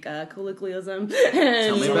Southern colloquialism.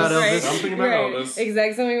 Tell me about Elvis. Something about Elvis.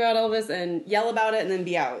 Exactly, something about Elvis, and yell about it, and then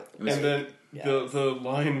be out. And then the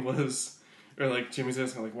line was. Or like Jimmy's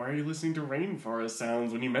asking, like, why are you listening to rainforest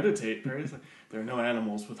sounds when you meditate? Perry's like, there are no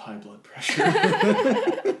animals with high blood pressure.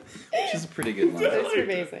 Which is a pretty good line. That's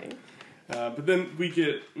amazing. But then we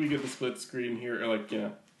get the split screen here, or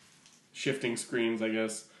shifting screens, I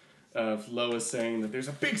guess, of Lois saying that there's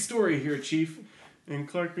a big story here, Chief, and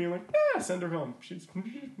Clark being like, send her home.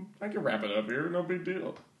 I can wrap it up here, no big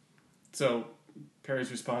deal. So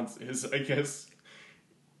Perry's response is, I guess,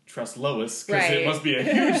 trust Lois, because it must be a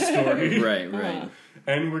huge story. Right.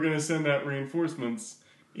 And we're going to send out reinforcements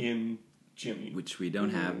in Jimmy. Which we don't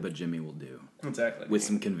have, but Jimmy will do. Exactly. With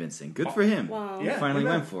some convincing. Good for him. Well, he finally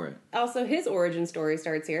went for it. Also, his origin story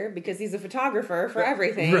starts here, because he's a photographer for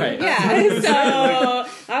everything. Right. Yeah, so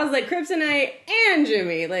I was like, Kryptonite and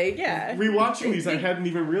Jimmy, Rewatching these, I hadn't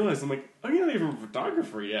even realized. I'm like, oh, you're not even a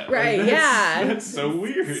photographer yet. Right, That's so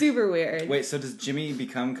weird. Super weird. Wait, so does Jimmy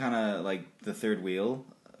become kind of like the third wheel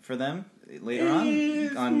for them later on?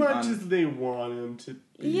 As much as they want him to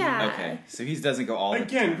be. Yeah. Okay, so he doesn't go all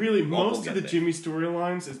Again, really, most of the Jimmy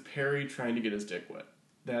storylines is Perry trying to get his dick wet.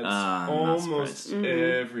 That's almost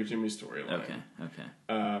every Jimmy storyline. Okay.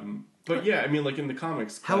 But yeah, I mean, like in the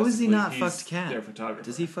comics, how is he not fucked Cat? Their photographer.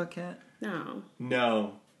 Does he fuck Cat?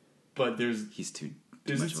 No. But there's a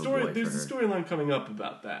storyline coming up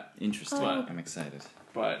about that. Interesting. I'm excited.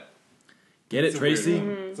 But get it, Tracy?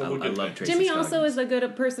 I love Tracy. Jimmy also is a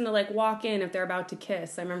good person to walk in if they're about to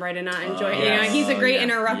kiss. I remember I did not enjoy it. He's a great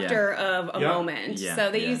interrupter of a moment.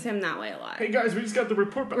 So they use him that way a lot. Hey guys, we just got the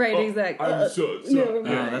report back. Right, exactly. That's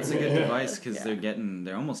a good device, because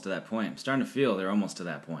they're almost to that point. I'm starting to feel they're almost to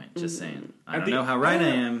that point. Just saying. I don't know how right I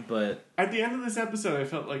am, but at the end of this episode, I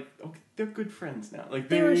felt like, they're good friends now. Like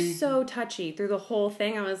they were so touchy through the whole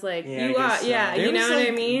thing. I was like, you know what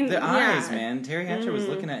I mean? The eyes, man. Terry Hatcher was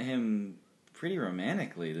looking at him pretty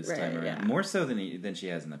romantically this time around. Yeah. More so than she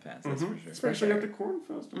has in the past, that's for sure. Especially at the Corn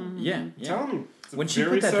Festival. Yeah. Tell me. When she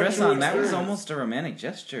put that dress on, that was almost a romantic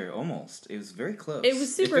gesture, almost. It was very close. It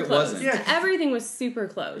was super close. Yeah. Everything was super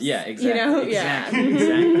close. Yeah, exactly. Exactly.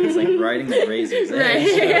 It's like riding that razor's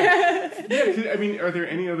edge. Yeah, I mean, are there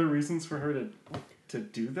any other reasons for her to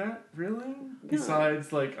do that, really? No.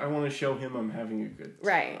 Besides, I want to show him I'm having a good time.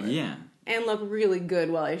 Right. Yeah. And look really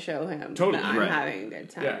good while I show him that I'm having a good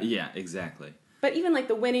time. Yeah, exactly. But even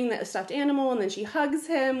the winning the stuffed animal and then she hugs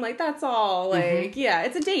him, that's all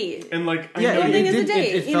it's a date. And the whole thing is a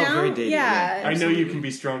date. It felt very dated. Yeah. I know you can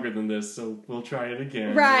be stronger than this, so we'll try it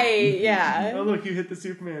again. Right, yeah. Oh look, you hit the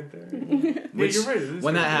Superman thing. You're right.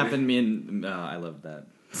 When that happened, me and I loved that.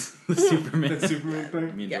 The Superman. That Superman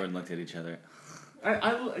thing. Me and Jordan looked at each other.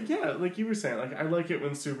 Like you were saying, I like it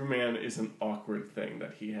when Superman is an awkward thing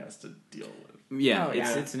that he has to deal with. Yeah,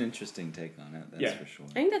 it's an interesting take on it, that's for sure.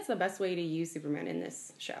 I think that's the best way to use Superman in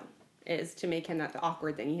this show. is to make him that the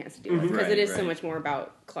awkward thing he has to deal with, because it is so much more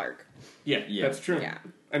about Clark. Yeah, that's true. Yeah.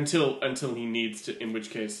 Until he needs to, in which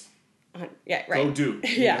case, yeah, right. go do.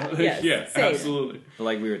 Yeah, yes, yeah, save. absolutely. But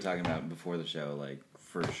like we were talking about before the show, like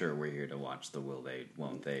for sure we're here to watch the will they,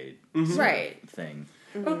 won't they, right thing.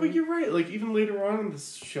 Oh, but you're right. Like even later on in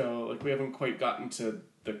this show, like we haven't quite gotten to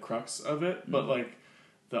the crux of it, but like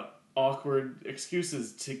the awkward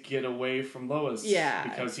excuses to get away from Lois,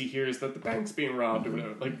 because he hears that the bank's being robbed or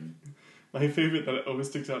whatever. Like my favorite that always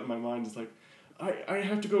sticks out in my mind is like, I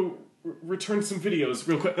have to go return some videos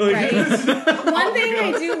real quick. Like, right. One thing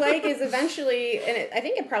I do like is eventually, and I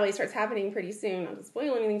think it probably starts happening pretty soon, not to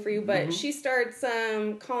spoil anything for you, but she starts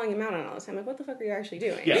calling him out on all the time. Like, what the fuck are you actually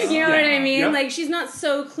doing? Yes. You know what I mean? Yep. Like, she's not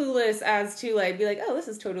so clueless as to like be like, oh, this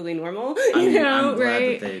is totally normal. I'm know, glad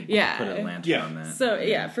right? that they put a lantern on that. So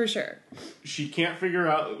yeah, for sure. She can't figure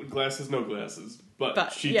out glasses, no glasses.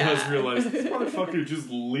 But she yeah. does realize this motherfucker just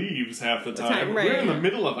leaves half the time. Right. We're in the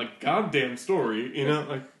middle of a goddamn story, you know?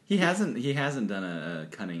 Like He hasn't done a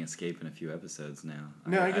cunning escape in a few episodes now.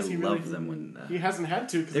 No, I guess he love really them when he hasn't had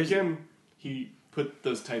to, because again, he put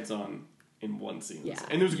those tights on in one scene. Yeah.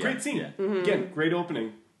 And it was a great scene. Yeah. Again, great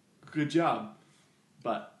opening. Good job.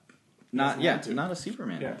 But not a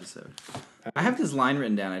Superman episode. I have this line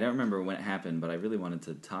written down. I don't remember when it happened, but I really wanted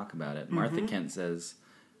to talk about it. Martha Kent says,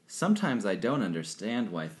 "Sometimes I don't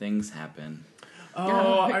understand why things happen."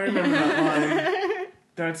 Oh, I remember that line.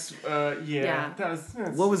 That's That's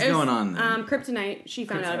what was going on then? Kryptonite. She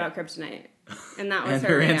found out about kryptonite, and that was and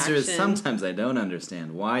her her answer is, reaction. "Sometimes I don't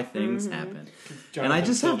understand why things happen." And I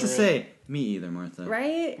just have to say, me either, Martha.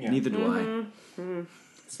 Right? Yeah. Neither do I.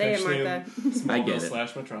 Say it, Martha. I get it.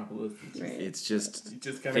 / Metropolis. Right. It's just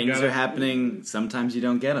kinda things are happening. Sometimes you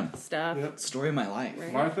don't get them. Stuff. Yep. Story of my life.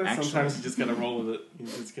 Right. Martha, Actually. sometimes you just gotta roll with it. You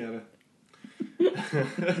just gotta.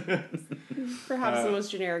 Perhaps the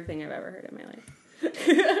most generic thing I've ever heard in my life.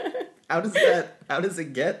 How does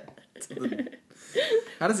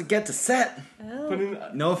it get to set?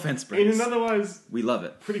 But No offense, in Brent. an otherwise we love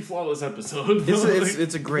it. pretty flawless episode.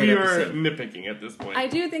 It's a great episode. We are nitpicking at this point. I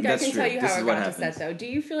do think That's I can true. tell you This how is it what got to happens. set, though. Do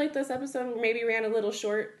you feel like this episode maybe ran a little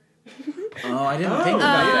short? Oh, I didn't think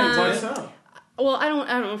about Why that. so? Well, I don't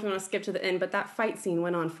know if we want to skip to the end, but that fight scene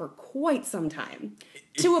went on for quite some time.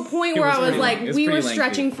 To a point where was I was pretty like, long. It was we were pretty lengthy.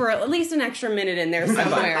 stretching for at least an extra minute in there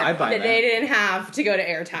somewhere I buy that that. they didn't have to go to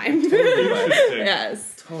airtime. Interesting.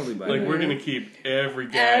 Yes. Totally by Like, that. we're gonna keep every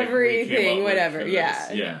gag we came Everything, up with whatever, for this.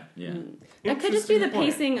 yeah. Yeah. That could just be the Interesting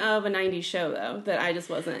point. pacing of a 90s show, though, that I just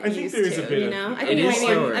wasn't I think used there is a to, bit you of- know? I it think is maybe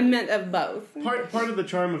slower. I meant of both. Part of the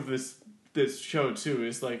charm of this show too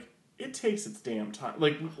is like it takes its damn time.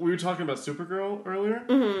 Like we were talking about Supergirl earlier.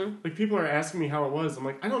 Mm-hmm. Like people are asking me how it was. I'm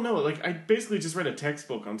like, I don't know. Like I basically just read a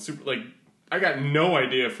textbook on super. Like I got no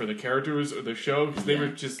idea for the characters or the show because they were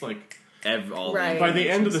just like. All Right. By the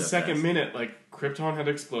end of the so second fast. minute, like Krypton had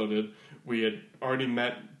exploded. We had already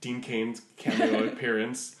met Dean Cain's cameo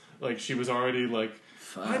appearance. Like she was already like,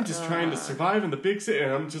 I'm just trying to survive in the big city,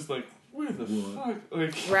 and I'm just like, where the fuck?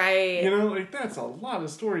 Like, Right. you know, like that's a lot of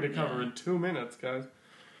story to cover in 2 minutes, guys.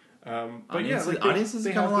 But yeah, like audiences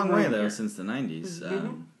they have come a have long the way room though here. since the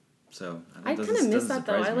 90s. So I kind of miss that,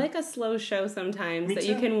 though. I me. like a slow show sometimes Me that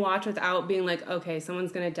you too. can watch without being like, okay,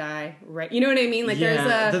 someone's going to die, right? You know what I mean? Like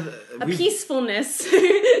Yeah, there's a peacefulness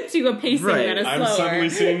to a pacing Right. that is I'm slower. suddenly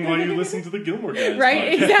seeing why you listen to the Gilmore Guys.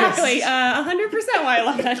 Right, podcast. exactly. 100% why I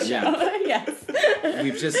love that show. Yeah. Yes.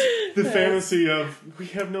 We've just The fantasy of we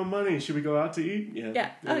have no money. Should we go out to eat? Yeah.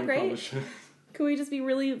 Yeah. we Great. probably should. Can we just be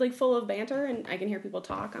really like full of banter and I can hear people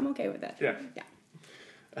talk? I'm okay with it. Yeah. Yeah.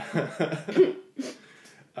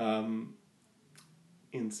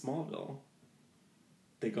 In Smallville,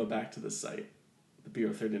 they go back to the site, the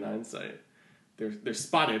Bureau 39 site. They're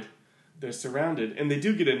spotted, they're surrounded, and they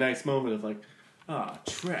do get a nice moment of like,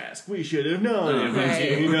 Trask, we should have known it was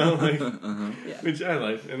Right. you, you know, like, Yeah. which I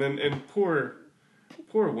like. And poor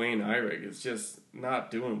Wayne Eyrig is just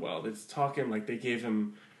not doing well. It's talking like they gave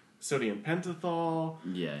him sodium pentothal.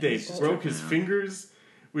 Yeah, They he's broke his tripping out. fingers.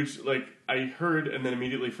 Which, like, I heard and then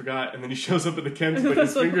immediately forgot, and then he shows up at the Kent, but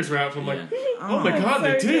his fingers were out, so I'm like, Yeah. oh my god,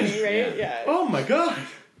 they did! Right? Yeah. Oh my god!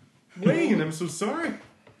 Wayne, I'm so sorry.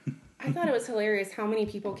 I thought it was hilarious how many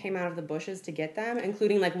people came out of the bushes to get them,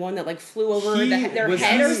 including like one that like flew over He their was-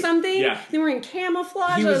 head or he- something. Yeah. They were in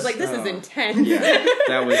camouflage. He I was was- like, this is intense. Yeah,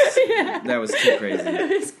 that was too crazy. It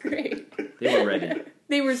was great. They were ready.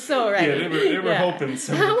 They were so ready. Yeah, they were hoping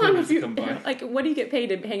some How long recruiters have you come by. like? What do you get paid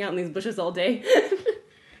to hang out in these bushes all day?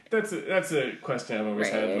 That's a question I've always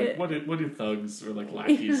had. Right. Like, what do thugs or like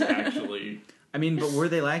lackeys actually I mean, but were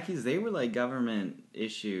they lackeys? They were like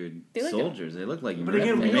government-issued soldiers. They looked like but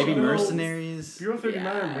again, maybe mercenaries. Bureau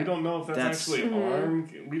 39, we don't know if that's actually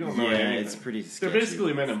armed. We don't know anything. It's pretty sketchy. They're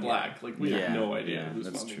basically men in black. Like, we have no idea who's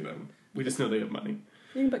funding them. We just know they have money.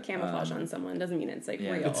 You can put camouflage on someone. Doesn't mean it's, like,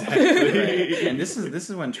 real. Exactly. Right. And this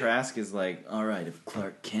is when Trask is like, all right, if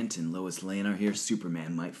Clark Kent and Lois Lane are here,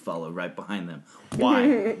 Superman might follow right behind them.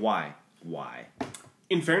 Why? Why?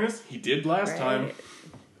 In fairness, he did last time.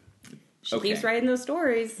 She keeps writing those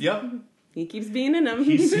stories. Yep. He keeps being in them.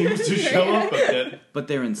 He seems to show up a bit. But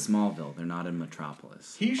they're in Smallville. They're not in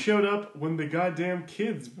Metropolis. He showed up when the goddamn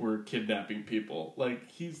kids were kidnapping people.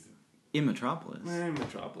 Like, he's... In Metropolis. In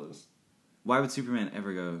Metropolis. Why would Superman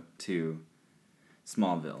ever go to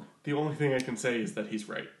Smallville? The only thing I can say is that he's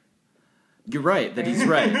right. You're right, that he's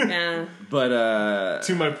right. Yeah. But,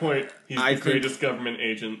 to my point, he's the greatest government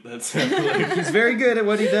agent that's ever lived. He's very good at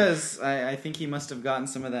what he does. I think he must have gotten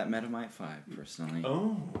some of that Metamite 5, personally.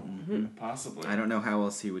 Oh, possibly. I don't know how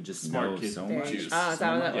else he would just know so much. Juice. Oh, is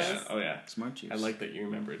that what that was? Yeah. Oh, yeah. Smart juice. I like that you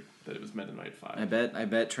remembered that it was Metamite 5. I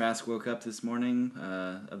bet Trask woke up this morning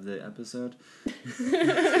of the episode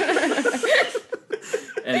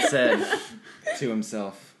and said to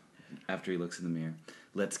himself after he looks in the mirror,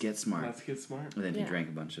 "Let's get smart." Let's get smart. And then he drank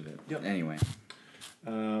a bunch of it. Yep. Anyway.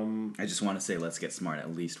 I just want to say let's get smart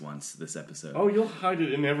at least once this episode. Oh, you'll hide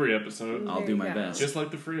it in every episode. I'll do my best. Just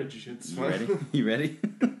like the fridge. It's you ready? You ready?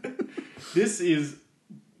 This is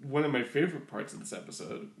one of my favorite parts of this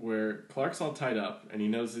episode, where Clark's all tied up, and he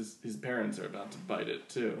knows his parents are about to bite it,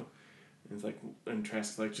 too. And he's like, and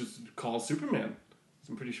Trask's like, just call Superman.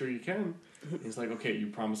 I'm pretty sure you can. And he's like, okay, you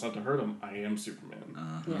promise not to hurt him. I am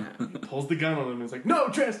Superman. Yeah. He pulls the gun on him and he's like, no,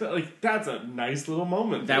 Trask! Like, that's a nice little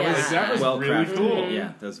moment. That was well really crafted. cool.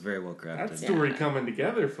 Yeah, that was very well crafted. That story coming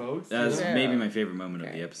together, folks. That was maybe my favorite moment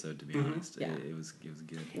of the episode, to be honest. Yeah. It was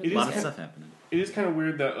good. A lot of stuff happening. It is kind of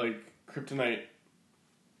weird that, like, Kryptonite,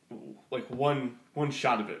 like, one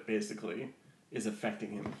shot of it, basically, is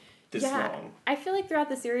affecting him this long. I feel like throughout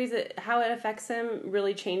the series, how it affects him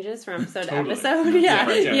really changes from episode to Totally.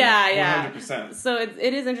 episode. Yeah. 100%. So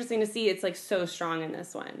it is interesting to see it's like so strong in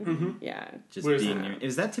this one. Yeah. Just being near.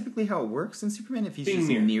 Is that typically how it works in Superman? If he's being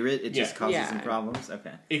just near it, it just causes Yeah. some problems?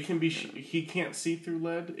 Okay. It can be, he can't see through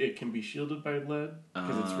lead. It can be shielded by lead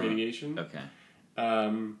because it's radiation. Okay.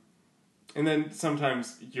 And then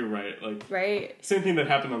sometimes, you're right, like... Right? Same thing that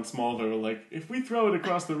happened on Smallville, like, if we throw it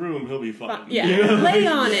across the room, he'll be fine. Yeah. You know? Lay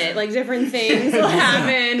on it. Like, different things will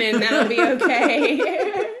happen, and that'll be okay.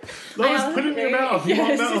 Lois, put it in your mouth. You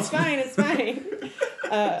won't know. It's fine.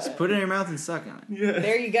 Just put it in your mouth and suck on it. Yeah.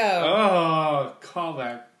 There you go. Oh,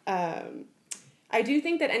 callback. I do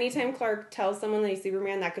think that anytime Clark tells someone that he's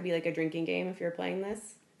Superman, that could be like a drinking game if you're playing this.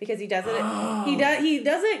 Because he does it, he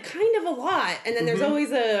does it kind of a lot, and then there's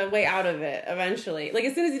always a way out of it eventually. Like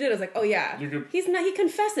as soon as he did, I was like, oh yeah, he's not. He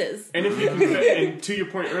confesses. And if he and to your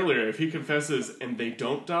point earlier, if he confesses and they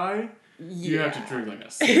don't die, you have to drink like a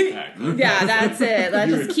 6-pack. Yeah, that's it.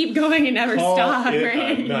 Let's just keep going and never stop.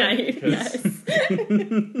 Right? Night, Yes.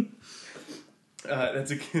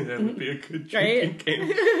 That would be a good drinking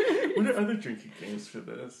game. What are other drinking games for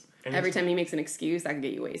this? Every time he makes an excuse, that can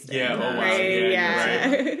get you wasted. Yeah, oh wow. Right?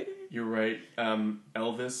 Yeah. You're right.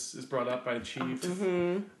 Elvis is brought up by the chief.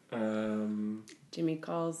 Jimmy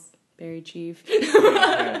calls Barry Chief.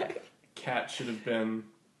 Cat should have been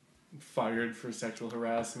fired for sexual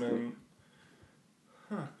harassment.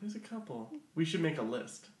 There's a couple. We should make a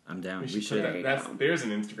list. I'm down. We should. There's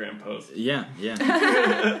an Instagram post. Yeah.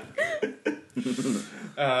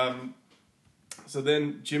 So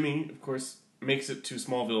then Jimmy, of course, makes it to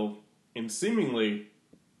Smallville in seemingly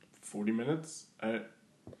 40 minutes. I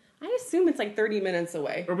assume it's like 30 minutes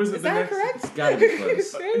away. Or was it Is that correct? It's gotta be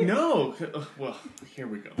close. No. Well, here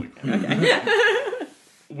we go again. Okay.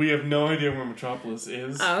 We have no idea where Metropolis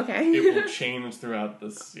is. Oh, okay. It will change throughout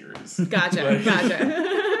the series. Gotcha. In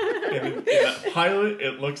that pilot,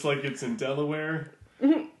 it looks like it's in Delaware.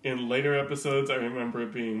 In later episodes, I remember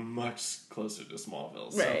it being much closer to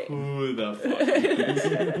Smallville. So who the fuck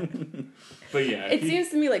knows? But yeah. It seems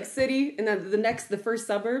to me like city, and then the first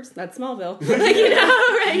suburbs, that's Smallville. Like, you know,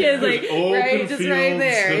 right? It's like, right, just right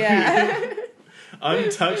there, yeah.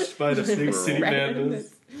 Untouched by the big city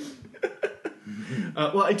madness.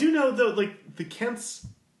 Well, I do know, though, like, the Kents,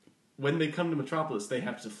 when they come to Metropolis, they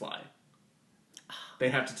have to fly. They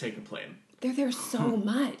have to take a plane. They're there so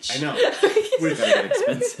much. I know. Which gotta get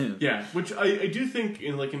expensive. Yeah, which I do think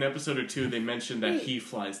in like an episode or two they mentioned that he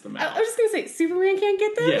flies them out. I was just gonna say Superman can't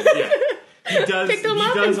get them. Yeah. He does. Pick them he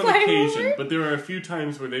up does and on fly occasion, over? but there are a few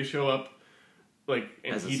times where they show up. like,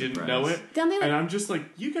 and As a he didn't surprise. know it. Don't they, like- And I'm just like,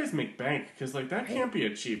 you guys make bank, because, like, that can't be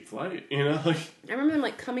a cheap flight, you know? Like, I remember them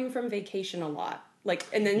like coming from vacation a lot, like,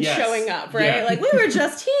 and then Yes. showing up, right? Yeah. Like, we were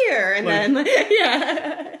just here, and Like- then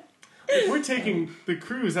yeah. like, we're taking the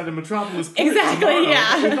cruise out of Metropolis Point Exactly, tomorrow.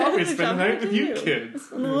 yeah. We thought we'd spend the Jump night with you into kids.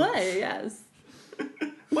 What? Yes.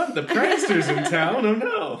 What, the pranksters in town? Oh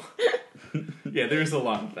no. Yeah, there's a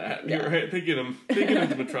lot of that. Yeah. You're right. They get him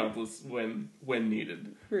to Metropolis when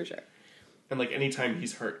needed. For sure. And, like, anytime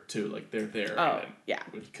he's hurt, too, like, they're there. Oh, and- yeah.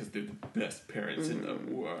 Because they're the best parents in the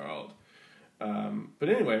world. But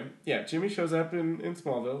anyway, yeah, Jimmy shows up in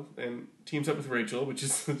Smallville and teams up with Rachel, which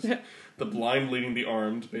is the blind leading the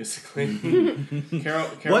armed, basically. Carol.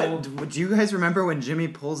 What do you guys remember when Jimmy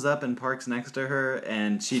pulls up and parks next to her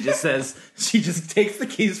and she just says she just takes the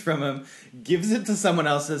keys from him, gives it to someone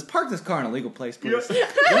else, says, "Park this car in a legal place, please." Yeah.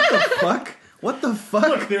 What the fuck? What the fuck?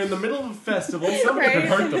 Look, they're in the middle of a festival. Somebody Right? could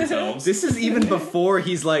hurt themselves. This is even before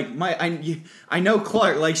he's like, I know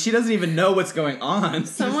Clark. Like, she doesn't even know what's going on.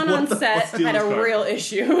 Someone What on the set fuck? had a car. real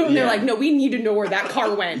issue. And they're Yeah. like, no, we need to know where that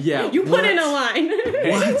car went. Yeah, You put what? in a line.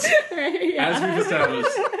 What? Right, yeah. As we've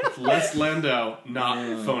established, Les Landau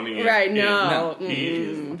not phoning it. Right, in. no. He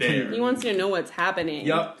is there. He wants to know what's happening.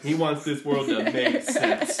 Yup, he wants this world to make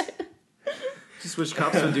sense. Just wish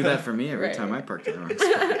cops would do that for me every Right. time I parked in the wrong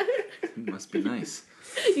spot. It must be nice.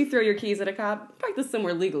 You throw your keys at a cop, park this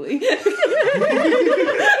somewhere legally.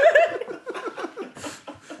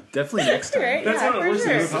 Definitely next time. Right? That's Yeah, how it for works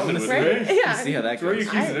sure. in Hollywood, Right? right? Yeah. See how that Throw your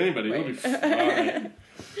goes. keys at anybody, you'll be fine.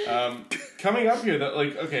 Coming up here, that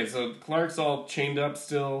like, okay, so Clark's all chained up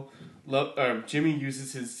still. Jimmy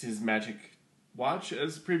uses his magic watch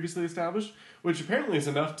as previously established, which apparently is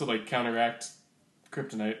enough to like counteract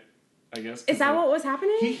kryptonite, I guess. Is that what was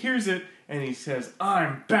happening? He hears it and he says,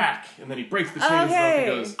 "I'm back," and then he breaks the chains off Okay.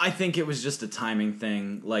 and goes, I think it was just a timing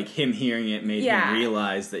thing. Like, him hearing it made Yeah. him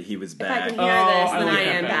realize that he was If I back. can hear Oh, this, I then like I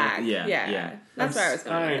that am better. back. Yeah. That's where I was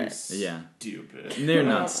going I'm with it. Yeah. stupid. They're Oh,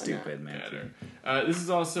 not no. stupid, man. Better. This is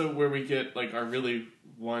also where we get like our really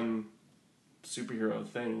one superhero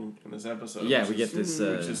thing in this episode. Yeah, which we is- get this.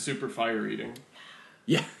 which is super fire eating.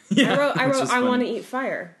 Yeah, yeah. I which wrote, was I funny. want to eat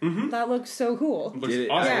fire. That looked so cool. Looks Did it-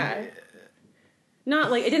 awesome. Yeah.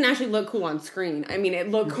 Not like, it didn't actually look cool on screen. I mean,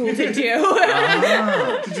 it looked cool to do.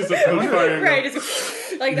 Ah. To just approach fire and Right, go,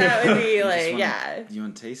 just, like that would be like, wanna- yeah. You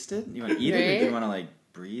want to taste it? You want to eat it, or do Right? you want to like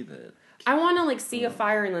breathe it? I want to like see a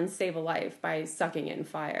fire and then save a life by sucking in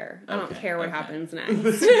fire. I don't Okay, care what okay. happens next.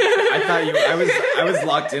 I thought you. I was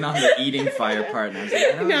locked in on the eating fire part, and I was like,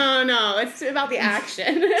 I don't No, it's about the action.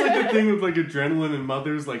 It's like the thing with like adrenaline and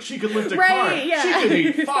mothers, like she could lift a Right, car, yeah. she could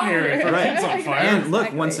eat fire if her Right. feet's on fire. And look,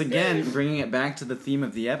 Exactly. once again, bringing it back to the theme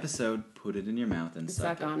of the episode, put it in your mouth and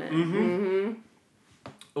suck Suck it. on it.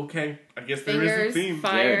 Okay, I guess there is a Fingers, theme.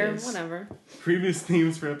 There fire, it is. whatever. Previous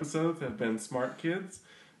themes for episodes have been smart kids.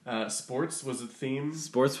 Sports was a theme.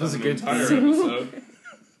 Sports was of a the good entire theme. episode.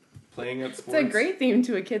 Playing at sports. It's a great theme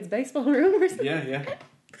to a kid's baseball room or something. Yeah, yeah.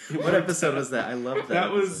 What episode was that? I love that.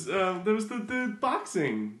 That was episode. the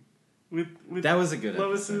boxing with That was a good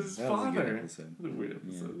Lois's episode. That was a good father. episode. It was a weird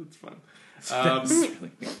episode. It's fun. That was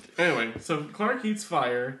really weird. Anyway, so Clark eats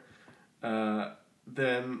fire.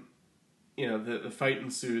 Then, you know, the fight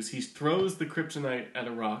ensues. He throws the kryptonite at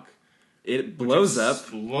a rock. It blows up.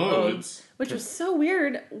 Explodes. Which was so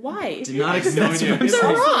weird. Why? Did not I have no expect idea. what It's a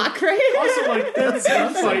I'm saying. rock, right? Also, like,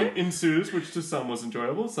 that fight ensues, which to some was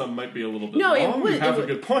enjoyable. Some might be a little bit No, long. it was. You have a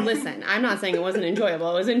good point. Listen, I'm not saying it wasn't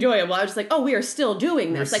enjoyable. It was enjoyable. I was just like, oh, we are still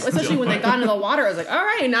doing this. We're Like, especially still when they got into the water, I was like, all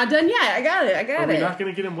right, not done yet. I got it. Are we it. not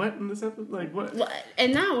going to get him wet in this episode? Like, what?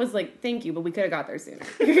 And that was like, thank you, but we could have got there sooner.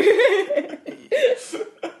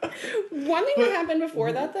 One thing that happened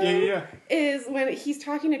before that, though, Yeah. is when he's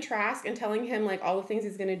talking to Trask and telling him like all the things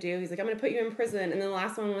he's going to do. He's like, I'm going to put you in prison. And then the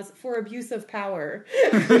last one was for abuse of power.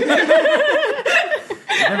 You've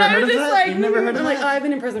never heard of that? You've never heard of I'm like, oh, that? I've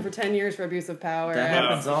been in prison for 10 years for abuse of power. That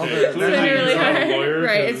happens all Okay, the clearly Literally he's not a hard. lawyer,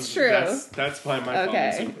 Right, 'cause it's true. That's why my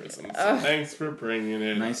Okay. father's in prison. So thanks for bringing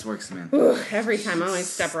it. Nice work, Samantha. Ooh, every time I always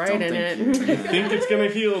step right Don't in think it. you- Think it's gonna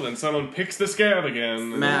heal, then someone picks the scab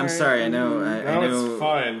again. Matt, I'm sorry. I know. I No, know. it's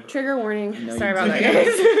fine. Trigger warning. know Sorry you about did. that,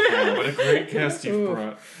 guys. What a great guest you've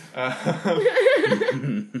brought.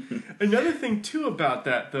 Another thing too about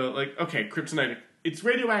that, though, like, okay, kryptonite, it's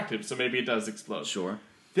radioactive, so maybe it does explode. Sure.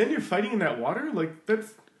 Then you're fighting in that water, like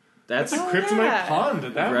that's That's a kryptonite yeah. pond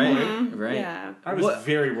at that right. point. Right. Yeah. I was What-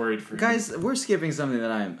 very worried for you. Guys, we're skipping something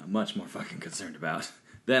that I am much more fucking concerned about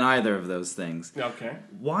than either of those things. Okay.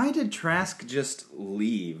 Why did Trask just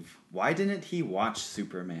leave? Why didn't he watch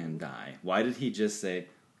Superman die? Why did he just say,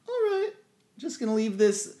 all right, just gonna leave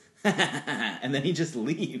this and then he just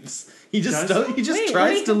leaves. He just Wait,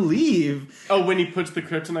 tries to leave. Oh, when he puts the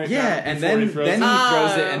kryptonite Yeah, down and before then he he throws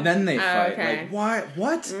throws it. it, and then they fight. okay. Like, why?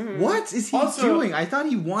 What? Mm-hmm. What is he Also- doing? I thought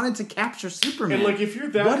he wanted to capture Superman. And like, if you're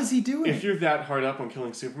that, what is he doing? If you're that hard up on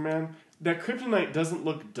killing Superman, that kryptonite doesn't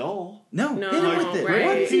look dull. no, No, hit him like, with it. right,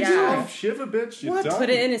 What is he yeah. doing? Shiva, bitch. You're What? done. Put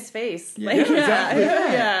it in his face. Yeah. Like, Yeah, exactly.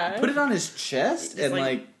 yeah. Put it on his chest and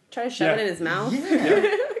like, try to shove Yeah. it in his mouth.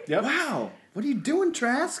 yeah. Yep. Wow. What are you doing,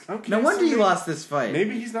 Trask? Okay, no wonder so you maybe- lost this fight.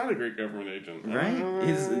 Maybe he's not a great government agent. Right?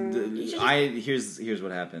 Here's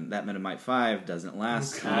what happened. That Metamite 5 doesn't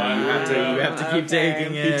last. Come on. You have to keep Okay.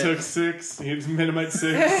 taking He it. took 6. He's Metamite 6.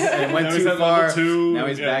 and went Now he's too at far. level 2. Now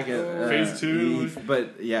he's Yeah. back at Phase 2.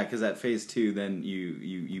 But yeah, because at phase 2, then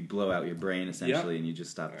you blow out your brain essentially, and you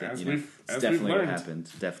just stop. As You know, we've- it's as definitely we've what learned. happened.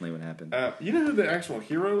 Definitely what happened. You know who the actual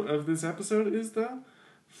hero of this episode is, though?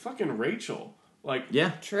 Fucking Rachel. Like,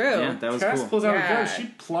 yeah, True. Yeah, that was Trask cool. pulls out Yeah. a gun. She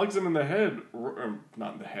plugs him in the head. Or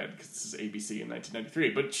not in the head, because this is ABC in 1993.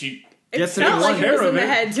 But she... It Gets felt it like one it was care in of the it.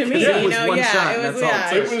 head to me. Yeah, it you was know, one yeah, shot, it was. that's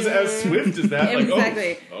all. Yeah, It was as swift as that. Like,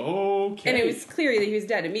 Exactly. oh, okay. And it was clear that he was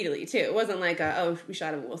dead immediately too. It wasn't like we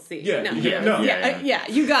shot him, we'll see. Yeah, no, yeah, it was- no. yeah,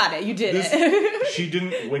 you got it, you did it. She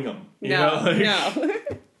didn't wing him. You No, know? Like, no.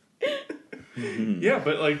 Yeah,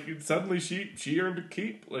 but like suddenly she earned a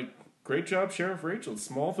keep. Like, great job, Sheriff Rachel.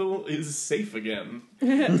 Smallville is safe again.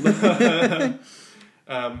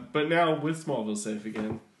 But now with Smallville safe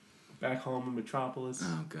again, back home in Metropolis,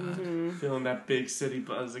 Oh god. feeling that big city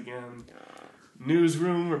buzz again.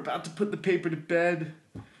 Newsroom, we're about to put the paper to bed.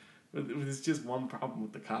 But there's just one problem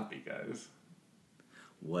with the copy, guys.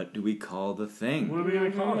 What do we call the thing? What are we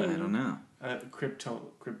gonna call it? I don't know. Kryptonium.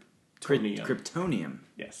 Kryptonium.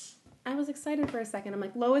 Yes. I was excited for a second. I'm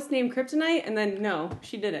like, Lois named Kryptonite, and then no,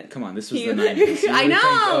 she didn't. Come on, this was You- the 90s. You I really know,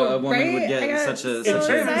 think, a woman right? would I get got such a so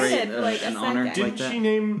great excited, like, a an honor second. like Didn't that? she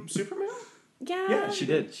name Superman? Yeah. Yeah, She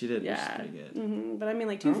did. She did. Yeah. Which is pretty good. Mhm. But I mean,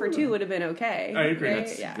 like 2 for 2 would have been okay. I agree. Right?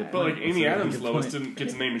 That's yeah. good. But like That's Amy a really Adams' good Lois point. didn't get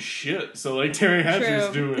to name shit, so like Terry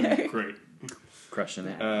Hatcher's True. doing great. Crushing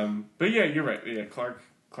it. But yeah, you're right. Yeah, Clark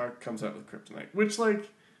comes out with kryptonite, which like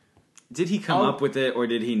Did he come I'll- up with it, or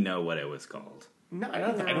did he know what it was called? no, I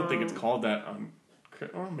don't think it's called that on.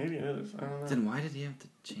 Or maybe it is. I don't know. Then why did he have to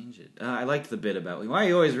change it? I liked the bit about why are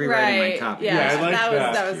you always rewriting my Right. copy? Yeah, Yeah, I like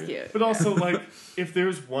that that. was cute. But also like, if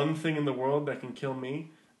there's one thing in the world that can kill me,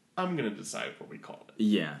 I'm gonna decide what we call it.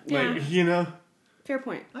 Yeah. Yeah. Like you know, Fair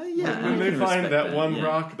point. Yeah. when I they can find respect that one yeah.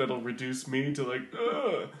 rock that'll reduce me to like,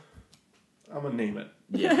 I'm gonna name it.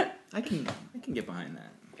 Yeah. I can get behind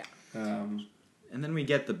that. And then we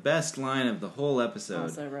get the best line of the whole episode.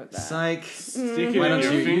 Also wrote that. Psych. Stick it Why in don't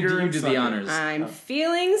your you finger you and do suck the it. honors? I'm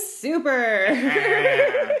feeling super.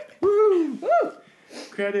 Woo! Woo!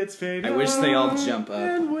 Credits fade. I wish they all jump up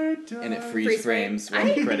and we're done. and it Freeze freeze frame. frames when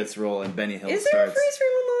the credits roll and Benny Hill Is there a starts. freeze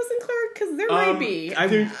frame on Lois and Clark? Because there might be.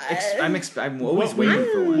 I'm always What waiting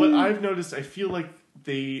for one. What I've noticed, I feel like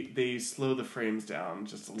they slow the frames down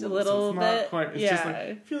just a little. little so it's not bit, quite. It's just yeah.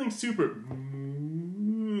 like feeling super,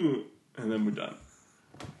 and then we're done.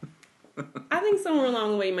 I think somewhere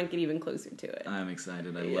along the way you might get even closer to it. I'm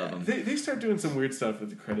excited. I love them. They start doing some weird stuff with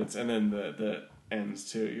the credits and then the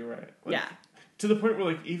ends too. You're right. Like, Yeah. To the point where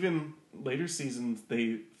like even later seasons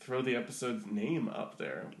they throw the episode's name up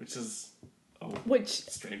there, which is a Which,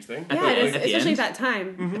 strange thing. yeah, it is, at the especially end? at that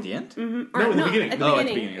time. At the end? Mm-hmm. No, in the beginning. At the Oh, at the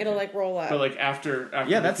beginning, beginning, it'll okay. like roll up. But like after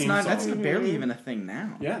Yeah, the that's theme not. song. That's barely even a thing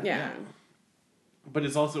now. yeah. But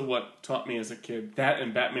it's also what taught me as a kid. That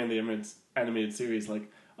and Batman the animated series, like,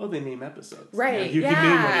 oh, they name episodes. Right, You yeah.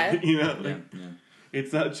 can name it, you know? Yeah, Like, yeah.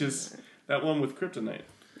 it's not just that one with Kryptonite.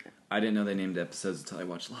 I didn't know they named episodes until I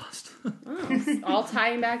watched Lost. Oh, all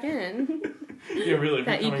tying back in. Yeah, really.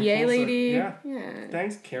 That we're coming EPA full lady. circle. Yeah. Yeah.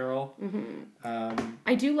 Thanks, Carol.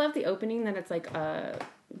 I do love the opening that it's like a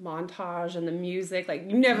montage and the music. Like,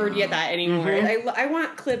 you never get that anymore. I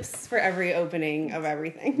want clips for every opening of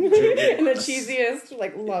everything. And the cheesiest,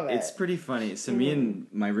 like, love it. It's pretty funny. So me and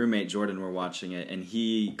my roommate Jordan were watching it, and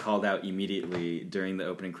he called out immediately during the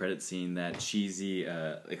opening credit scene that cheesy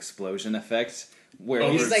explosion effect where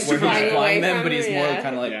He's, like, where flying away flying them, from but he's him, more yeah.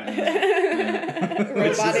 kind of like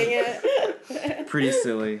Roboting it. pretty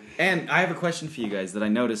silly. And I have a question for you guys that I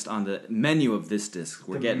noticed on the menu of this disc.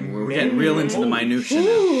 We're getting real into the minutia now.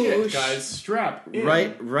 Shit, guys, strap in.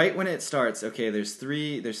 Right when it starts, okay, there's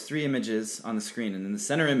three images on the screen, and in the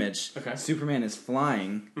center image, Okay. Superman is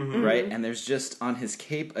flying, right, and there's just on his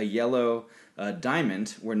cape a yellow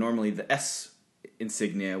diamond where normally the S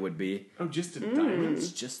insignia would be. Oh, just a diamond?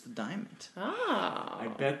 It's just the diamond. I Oh.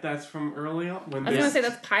 bet that's from early on. When I was they- going to say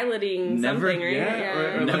that's piloting Never- something, right?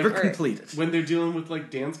 yeah, or Never like- completed. when they're dealing with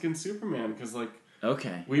like Danskin Superman, because like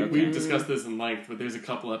Okay. We discussed this in length, but there's a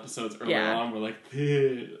couple episodes early on where like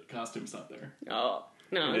the costume's not there. Oh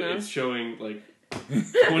no, It's showing like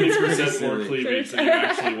 20% more cleavage than you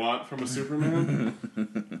actually want from a Superman.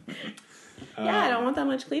 I don't want that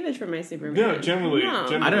much cleavage from my Superman. No, generally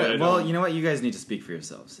I don't. Well, you know what? You guys need to speak for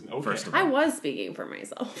yourselves. Okay. First of all, I was speaking for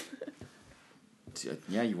myself.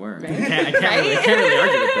 Yeah, you were. Right? I can't really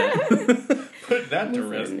argue with that. Put that to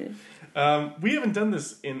rest. We haven't done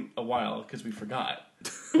this in a while because we forgot.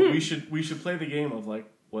 But we should play the game of like,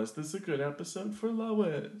 was this a good episode for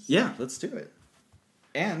Lois? Yeah, let's do it.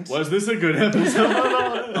 And was this a good episode for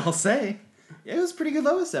Lois? I'll say, yeah, it was a pretty good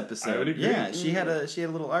Lois episode. I would agree. Yeah, she had a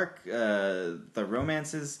little arc. The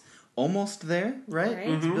romance is almost there, right?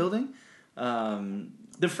 It's building.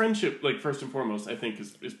 The friendship, like first and foremost, I think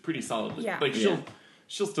is pretty solid. Yeah. Like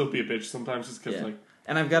she'll still be a bitch sometimes just because like.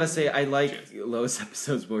 And I've got to say, I like Lois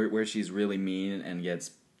episodes where she's really mean and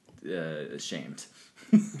gets shamed.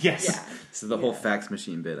 Yes. Yeah. So the whole fax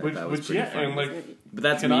machine bit, I thought was pretty funny. And like, but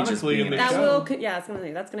that's me just being an that asshole.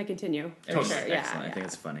 will, that's gonna continue. Totally. For sure. Excellent. I think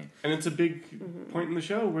it's funny. And it's a big point in the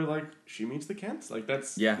show where like she meets the Kents. Like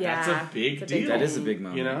that's that's a big deal. That is a big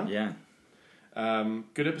moment. You know? Yeah.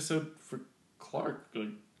 Good episode for Clark. Like,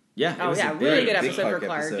 yeah. It was a really good episode for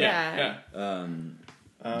Clark. Episode. Yeah.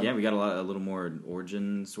 Yeah, we got a little more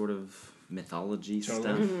origin sort of mythology stuff.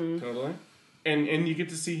 Totally. And you get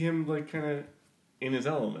to see him like kind of in his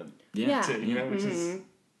element. Yeah. Too, you know,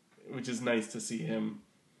 which is nice to see him.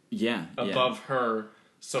 Yeah. Above her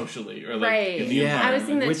socially or like right. in the environment. I was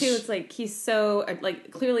seeing that too. It's like he's so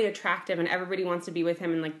like clearly attractive and everybody wants to be with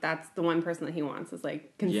him and like that's the one person that he wants is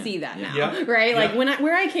like can see that now. Right? Like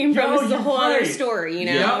where I came from this is a whole other story, you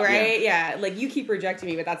know, right? Yeah. Like you keep rejecting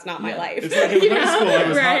me, but that's not my life. It's like in high school I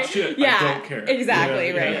was hot shit. Yeah. I don't care.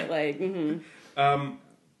 Exactly, right. Like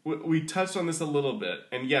we touched on this a little bit,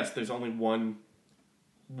 and yes, there's only one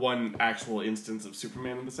actual instance of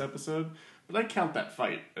Superman in this episode, but I count that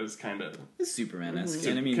fight as kind of Superman-esque.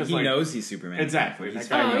 And I mean, he knows he's Superman. Exactly. He's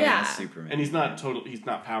Superman. And he's not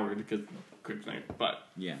powered because kryptonite, but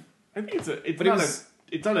yeah, I think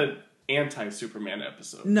it's not an anti-Superman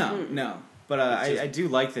episode. No. But I do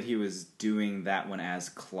like that he was doing that one as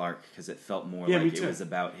Clark because it felt more like it was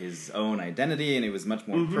about his own identity and it was much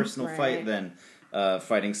more personal fight than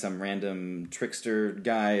fighting some random trickster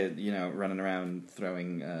guy, you know, running around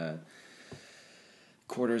throwing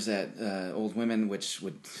quarters at old women, which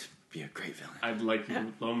would be a great villain. I'd like you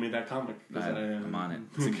to loan me that comic. I'm on it.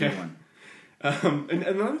 It's a good one. And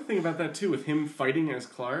another thing about that too, with him fighting as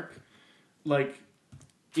Clark, like,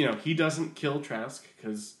 you know, he doesn't kill Trask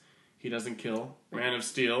because he doesn't kill. Man of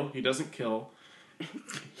Steel, he doesn't kill.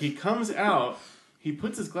 He comes out, he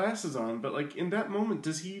puts his glasses on, but like in that moment,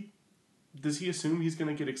 does he assume he's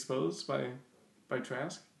going to get exposed by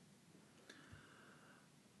Trask?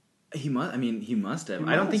 He must have.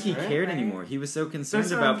 I don't think he cared anymore. He was so concerned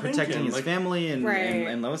about protecting his family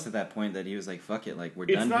and Lois at that point that he was like, "Fuck it, like we're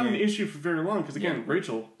done here." It's not an issue for very long because again,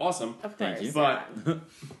 Rachel, awesome. Thank you. But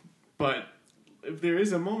if there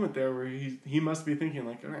is a moment there where he must be thinking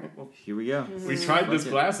like, all right, well, here we go. We tried this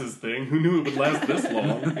glasses thing. Who knew it would last this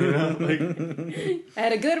long? You know, like I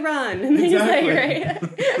had a good run. And then exactly. He's like,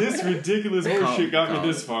 right? This ridiculous horseshit got me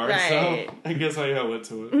this far, so I guess I owe it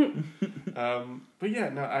to it. But yeah,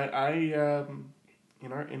 no, I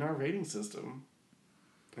in our rating system,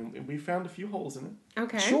 and we found a few holes in it.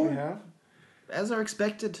 Okay, sure. We have, as are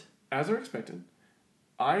expected.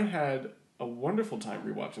 I had a wonderful time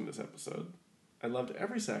rewatching this episode. I loved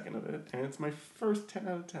every second of it, and it's my first 10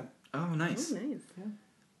 out of 10. Oh, nice. Oh, nice. Yeah.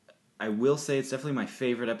 I will say it's definitely my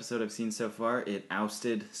favorite episode I've seen so far. It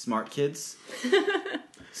ousted Smart Kids.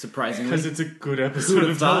 Surprisingly. Because it's a good episode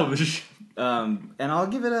of television. And I'll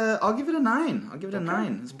give it a 9. I'll give it a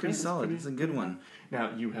 9. It's pretty solid. It's a good one.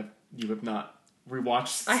 Now, you have not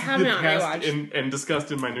rewatched I have not rewatched and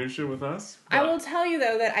discussed in minutia with us. I will tell you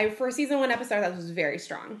though that for season 1 episode that was very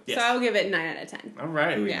strong. Yes. So I'll give it 9 out of 10. All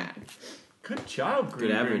right. Yeah. Good job, Green.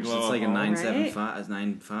 Good average. It's like a 9.75, right?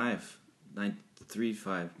 9.5,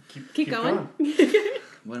 9.35. Keep going.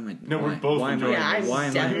 What am I? No, we're both. Why would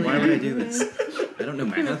I do this? I don't know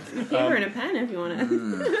math. Paper and a pen if you want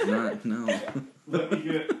to. No. Let me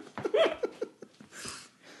get.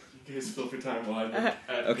 You guys fill for time while I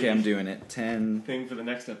okay, I'm doing it. 10. Thing for the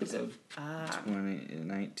next episode. 20,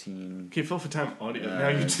 19. Okay, fill for time audio. Now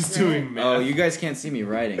you're just doing math. Oh, you guys can't see me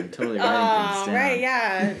writing. Totally writing things down. Right,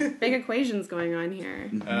 yeah. Big equations going on here.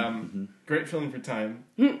 Great filling for time.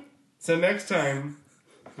 So next time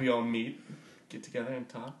we all meet, get together and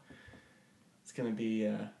talk, it's gonna be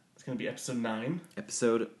episode 9.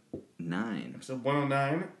 Episode 9. Episode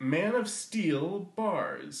 109. Man of Steel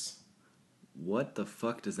Bars. What the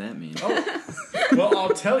fuck does that mean? Oh, well, I'll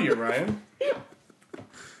tell you, Ryan.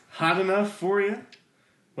 Hot enough for you?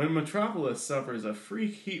 When Metropolis suffers a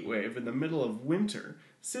freak heat wave in the middle of winter,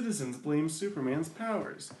 citizens blame Superman's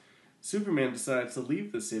powers. Superman decides to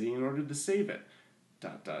leave the city in order to save it. ...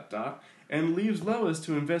 And leaves Lois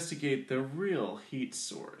to investigate the real heat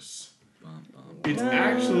source. It's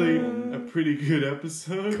actually a pretty good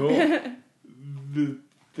episode. Cool.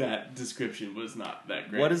 That description was not that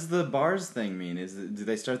great. What does the bars thing mean? Do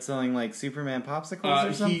they start selling like Superman popsicles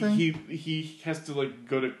or something? He has to like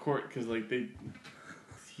go to court because like they.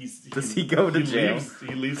 Does he go to jail?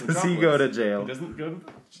 He leaves. Does he go to jail? He doesn't go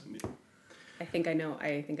to. I think I know.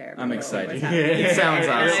 I think I remember. I'm excited. It sounds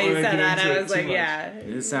When awesome. I said that, I was like, yeah.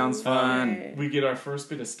 It sounds fun. We get our first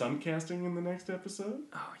bit of stunt casting in the next episode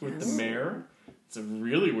with the mayor. It's a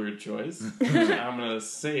really weird choice. I'm gonna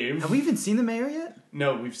save. Have we even seen the mayor yet?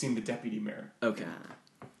 No, we've seen the deputy mayor. Okay,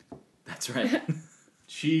 that's right.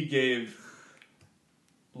 She gave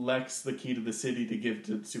Lex the key to the city to give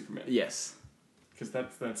to Superman. Yes.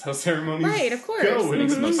 Because that's how ceremonies right, of course. go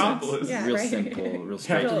in Metropolis. Yeah, real right. simple, real Have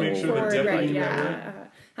straightforward. to make sure the deputy right,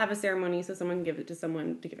 mayor. have a ceremony so someone can give it to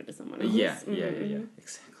someone to give it to someone else. Yeah,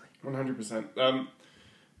 exactly. 100%.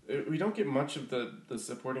 We don't get much of the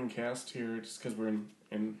supporting cast here just because we're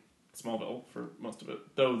in Smallville for most of it.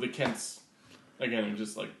 Though the Kents, again, are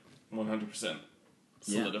just like 100%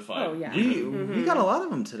 solidified. Oh, yeah. We got a lot of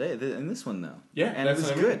them today in this one though. Yeah, and it that's was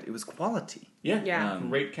what I mean. good. It was quality. Yeah.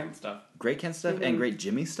 Great Kent stuff. Great Kent stuff and great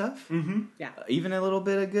Jimmy stuff. Mm-hmm. Yeah. Even a little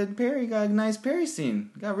bit of good Perry. Got a nice Perry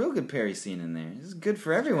scene. Got a real good Perry scene in there. This is good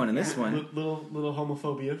for everyone in this one. Little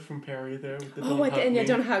homophobia from Perry there. With the At the end, yeah,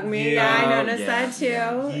 don't hug me. Yeah, I noticed that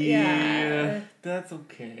too. Yeah. That's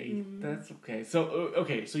okay. That's okay. So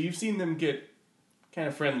so you've seen them get kind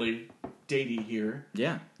of friendly, datey here.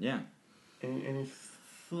 Yeah. Any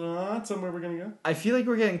thoughts on where we're gonna go? I feel like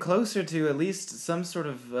we're getting closer to at least some sort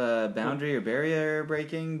of boundary or barrier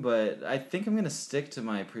breaking, but I think I'm going to stick to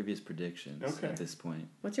my previous predictions at this point.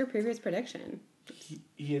 What's your previous prediction?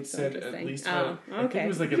 He had said at least Oh, I think it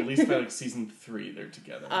was like at least by like season 3 they're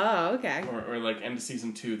together. Oh, okay. Or like end of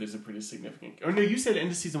season 2 there's a pretty significant. Or no, you said end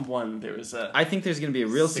of season 1 there was a. I think there's going to be a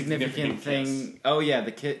real significant thing. Kiss. Oh yeah,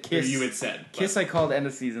 the kiss. Or you had said Kiss. I called end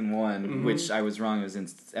of season 1, which I was wrong. It was in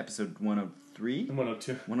episode 103.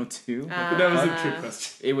 102. 102. But that was a trick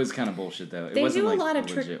question. It was kind of bullshit though. It They wasn't do a like lot of a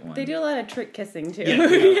trick. legit one. They do a lot of trick kissing too.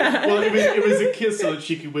 Yeah. Well, it was a kiss so that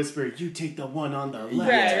she could whisper, "You take the one on the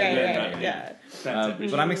left." Right. Yeah.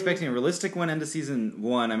 But I'm expecting a realistic one end of season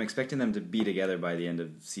 1. I'm expecting them to be together by the end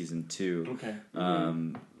of season 2. Okay.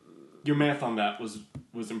 Your math on that was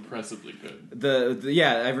impressively good.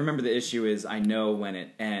 I remember the issue is I know when it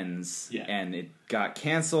ends, and it got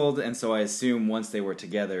canceled, and so I assume once they were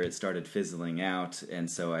together, it started fizzling out, and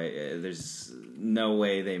so there's no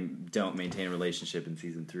way they don't maintain a relationship in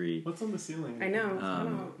season 3. What's on the ceiling? I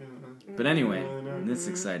know. But anyway, it's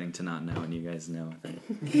exciting to not know, and you guys know.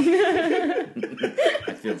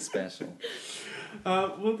 I feel special.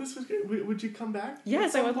 Well, this was good. Would you come back?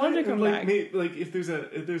 Yes, I would love to come back. Like if there's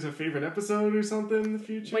a favorite episode or something in the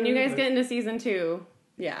future. When you guys get into season 2,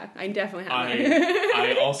 yeah, I definitely have.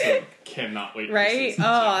 I also cannot wait. Right? For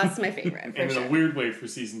that's my favorite. and in a weird way for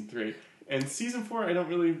season 3. And season 4, I don't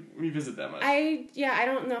really revisit that much. I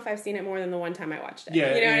don't know if I've seen it more than the one time I watched it.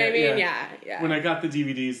 Yeah, you know what I mean? Yeah. When I got the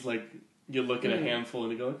DVDs, like you look at a handful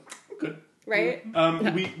and you go, like, good. Right?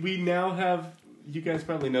 We now have. You guys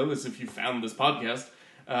probably know this if you found this podcast.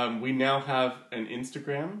 We now have an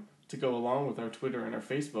Instagram to go along with our Twitter and our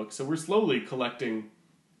Facebook. So we're slowly collecting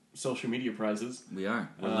social media prizes. We are.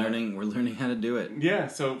 We're learning how to do it. Yeah,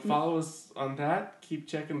 so follow us on that. Keep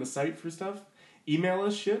checking the site for stuff. Email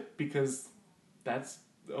us shit because that's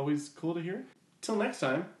always cool to hear. Till next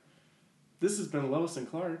time, this has been Lois and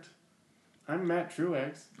Clark. I'm Matt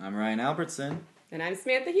Truex. I'm Ryan Albertson. And I'm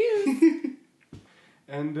Samantha Hughes.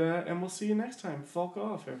 And we'll see you next time. Falk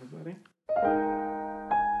off, everybody.